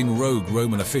there have been rogue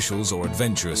Roman officials or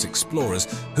adventurous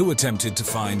explorers who attempted to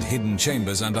find hidden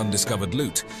chambers and undiscovered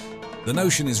loot? The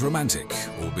notion is romantic,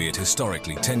 albeit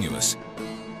historically tenuous.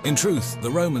 In truth,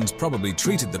 the Romans probably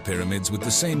treated the pyramids with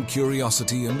the same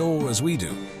curiosity and awe as we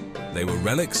do. They were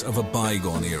relics of a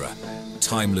bygone era,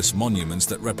 timeless monuments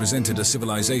that represented a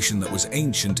civilization that was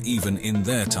ancient even in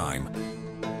their time.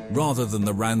 Rather than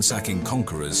the ransacking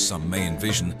conquerors some may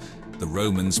envision, the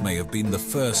Romans may have been the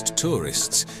first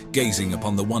tourists gazing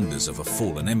upon the wonders of a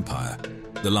fallen empire.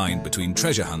 The line between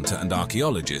treasure hunter and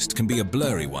archaeologist can be a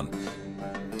blurry one.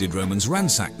 Did Romans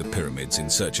ransack the pyramids in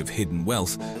search of hidden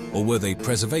wealth, or were they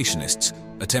preservationists,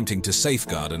 attempting to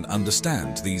safeguard and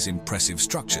understand these impressive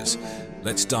structures?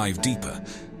 Let's dive deeper.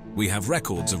 We have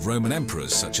records of Roman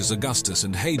emperors such as Augustus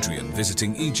and Hadrian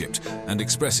visiting Egypt and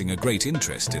expressing a great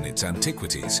interest in its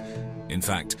antiquities. In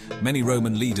fact, many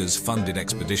Roman leaders funded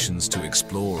expeditions to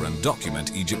explore and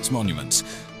document Egypt's monuments.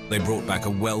 They brought back a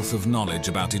wealth of knowledge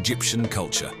about Egyptian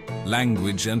culture,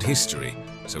 language, and history.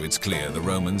 So it's clear the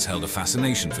Romans held a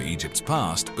fascination for Egypt's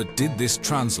past, but did this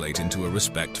translate into a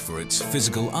respect for its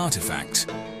physical artifacts?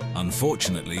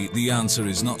 Unfortunately, the answer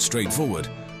is not straightforward.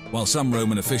 While some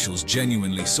Roman officials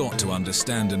genuinely sought to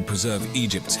understand and preserve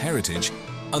Egypt's heritage,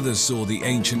 others saw the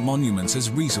ancient monuments as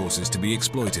resources to be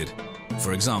exploited.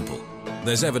 For example,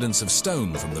 there's evidence of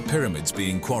stone from the pyramids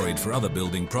being quarried for other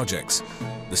building projects.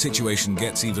 The situation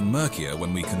gets even murkier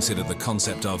when we consider the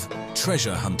concept of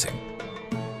treasure hunting.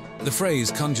 The phrase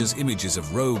conjures images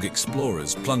of rogue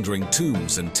explorers plundering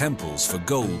tombs and temples for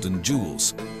gold and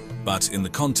jewels. But in the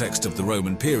context of the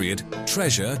Roman period,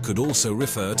 treasure could also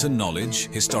refer to knowledge,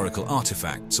 historical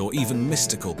artifacts, or even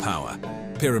mystical power.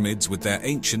 Pyramids with their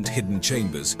ancient hidden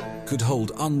chambers could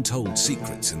hold untold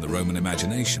secrets in the Roman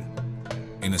imagination.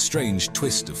 In a strange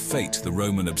twist of fate, the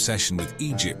Roman obsession with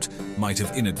Egypt might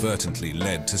have inadvertently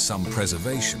led to some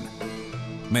preservation.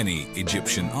 Many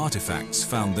Egyptian artifacts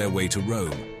found their way to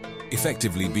Rome,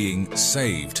 effectively being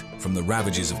saved from the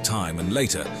ravages of time and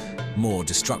later, more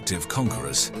destructive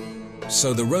conquerors.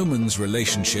 So the Romans'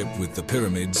 relationship with the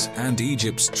pyramids and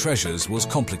Egypt's treasures was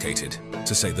complicated,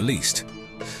 to say the least.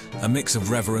 A mix of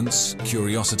reverence,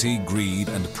 curiosity, greed,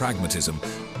 and pragmatism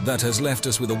that has left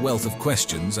us with a wealth of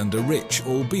questions and a rich,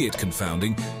 albeit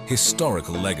confounding,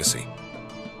 historical legacy.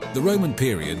 The Roman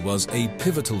period was a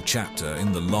pivotal chapter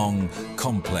in the long,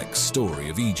 complex story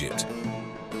of Egypt.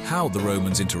 How the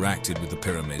Romans interacted with the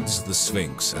pyramids, the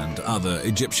Sphinx, and other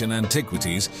Egyptian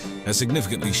antiquities has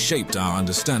significantly shaped our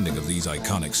understanding of these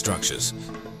iconic structures.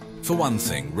 For one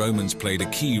thing, Romans played a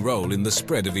key role in the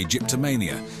spread of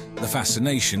Egyptomania, the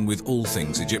fascination with all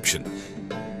things Egyptian.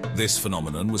 This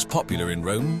phenomenon was popular in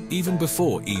Rome even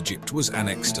before Egypt was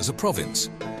annexed as a province.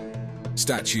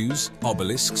 Statues,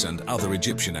 obelisks, and other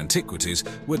Egyptian antiquities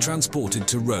were transported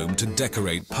to Rome to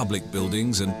decorate public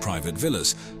buildings and private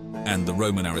villas, and the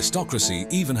Roman aristocracy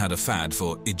even had a fad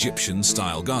for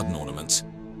Egyptian-style garden ornaments.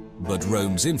 But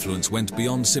Rome's influence went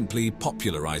beyond simply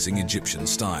popularizing Egyptian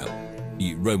style.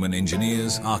 Roman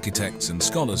engineers, architects, and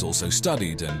scholars also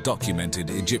studied and documented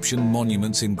Egyptian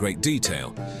monuments in great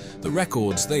detail. The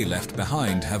records they left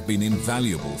behind have been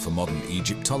invaluable for modern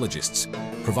Egyptologists,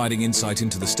 providing insight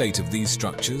into the state of these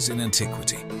structures in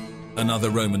antiquity.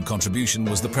 Another Roman contribution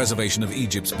was the preservation of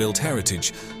Egypt's built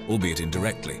heritage, albeit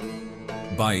indirectly.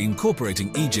 By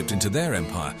incorporating Egypt into their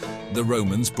empire, the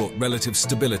Romans brought relative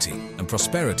stability and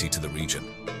prosperity to the region,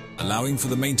 allowing for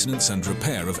the maintenance and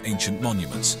repair of ancient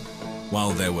monuments.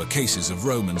 While there were cases of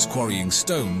Romans quarrying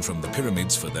stone from the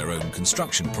pyramids for their own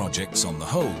construction projects on the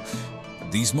whole,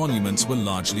 these monuments were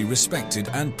largely respected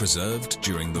and preserved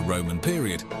during the Roman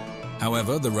period.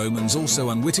 However, the Romans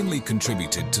also unwittingly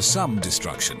contributed to some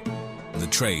destruction. The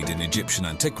trade in Egyptian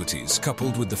antiquities,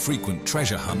 coupled with the frequent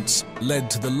treasure hunts, led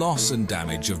to the loss and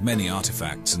damage of many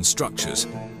artifacts and structures.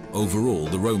 Overall,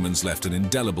 the Romans left an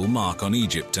indelible mark on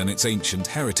Egypt and its ancient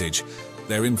heritage.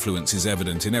 Their influence is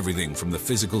evident in everything from the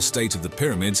physical state of the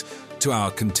pyramids to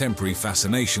our contemporary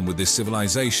fascination with this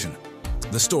civilization.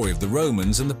 The story of the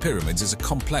Romans and the pyramids is a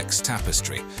complex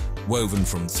tapestry, woven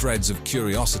from threads of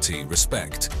curiosity,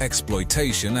 respect,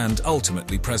 exploitation, and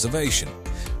ultimately preservation.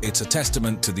 It's a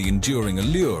testament to the enduring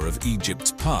allure of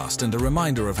Egypt's past and a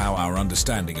reminder of how our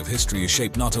understanding of history is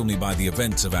shaped not only by the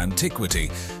events of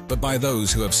antiquity, but by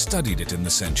those who have studied it in the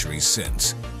centuries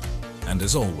since. And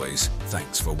as always,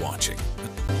 thanks for watching.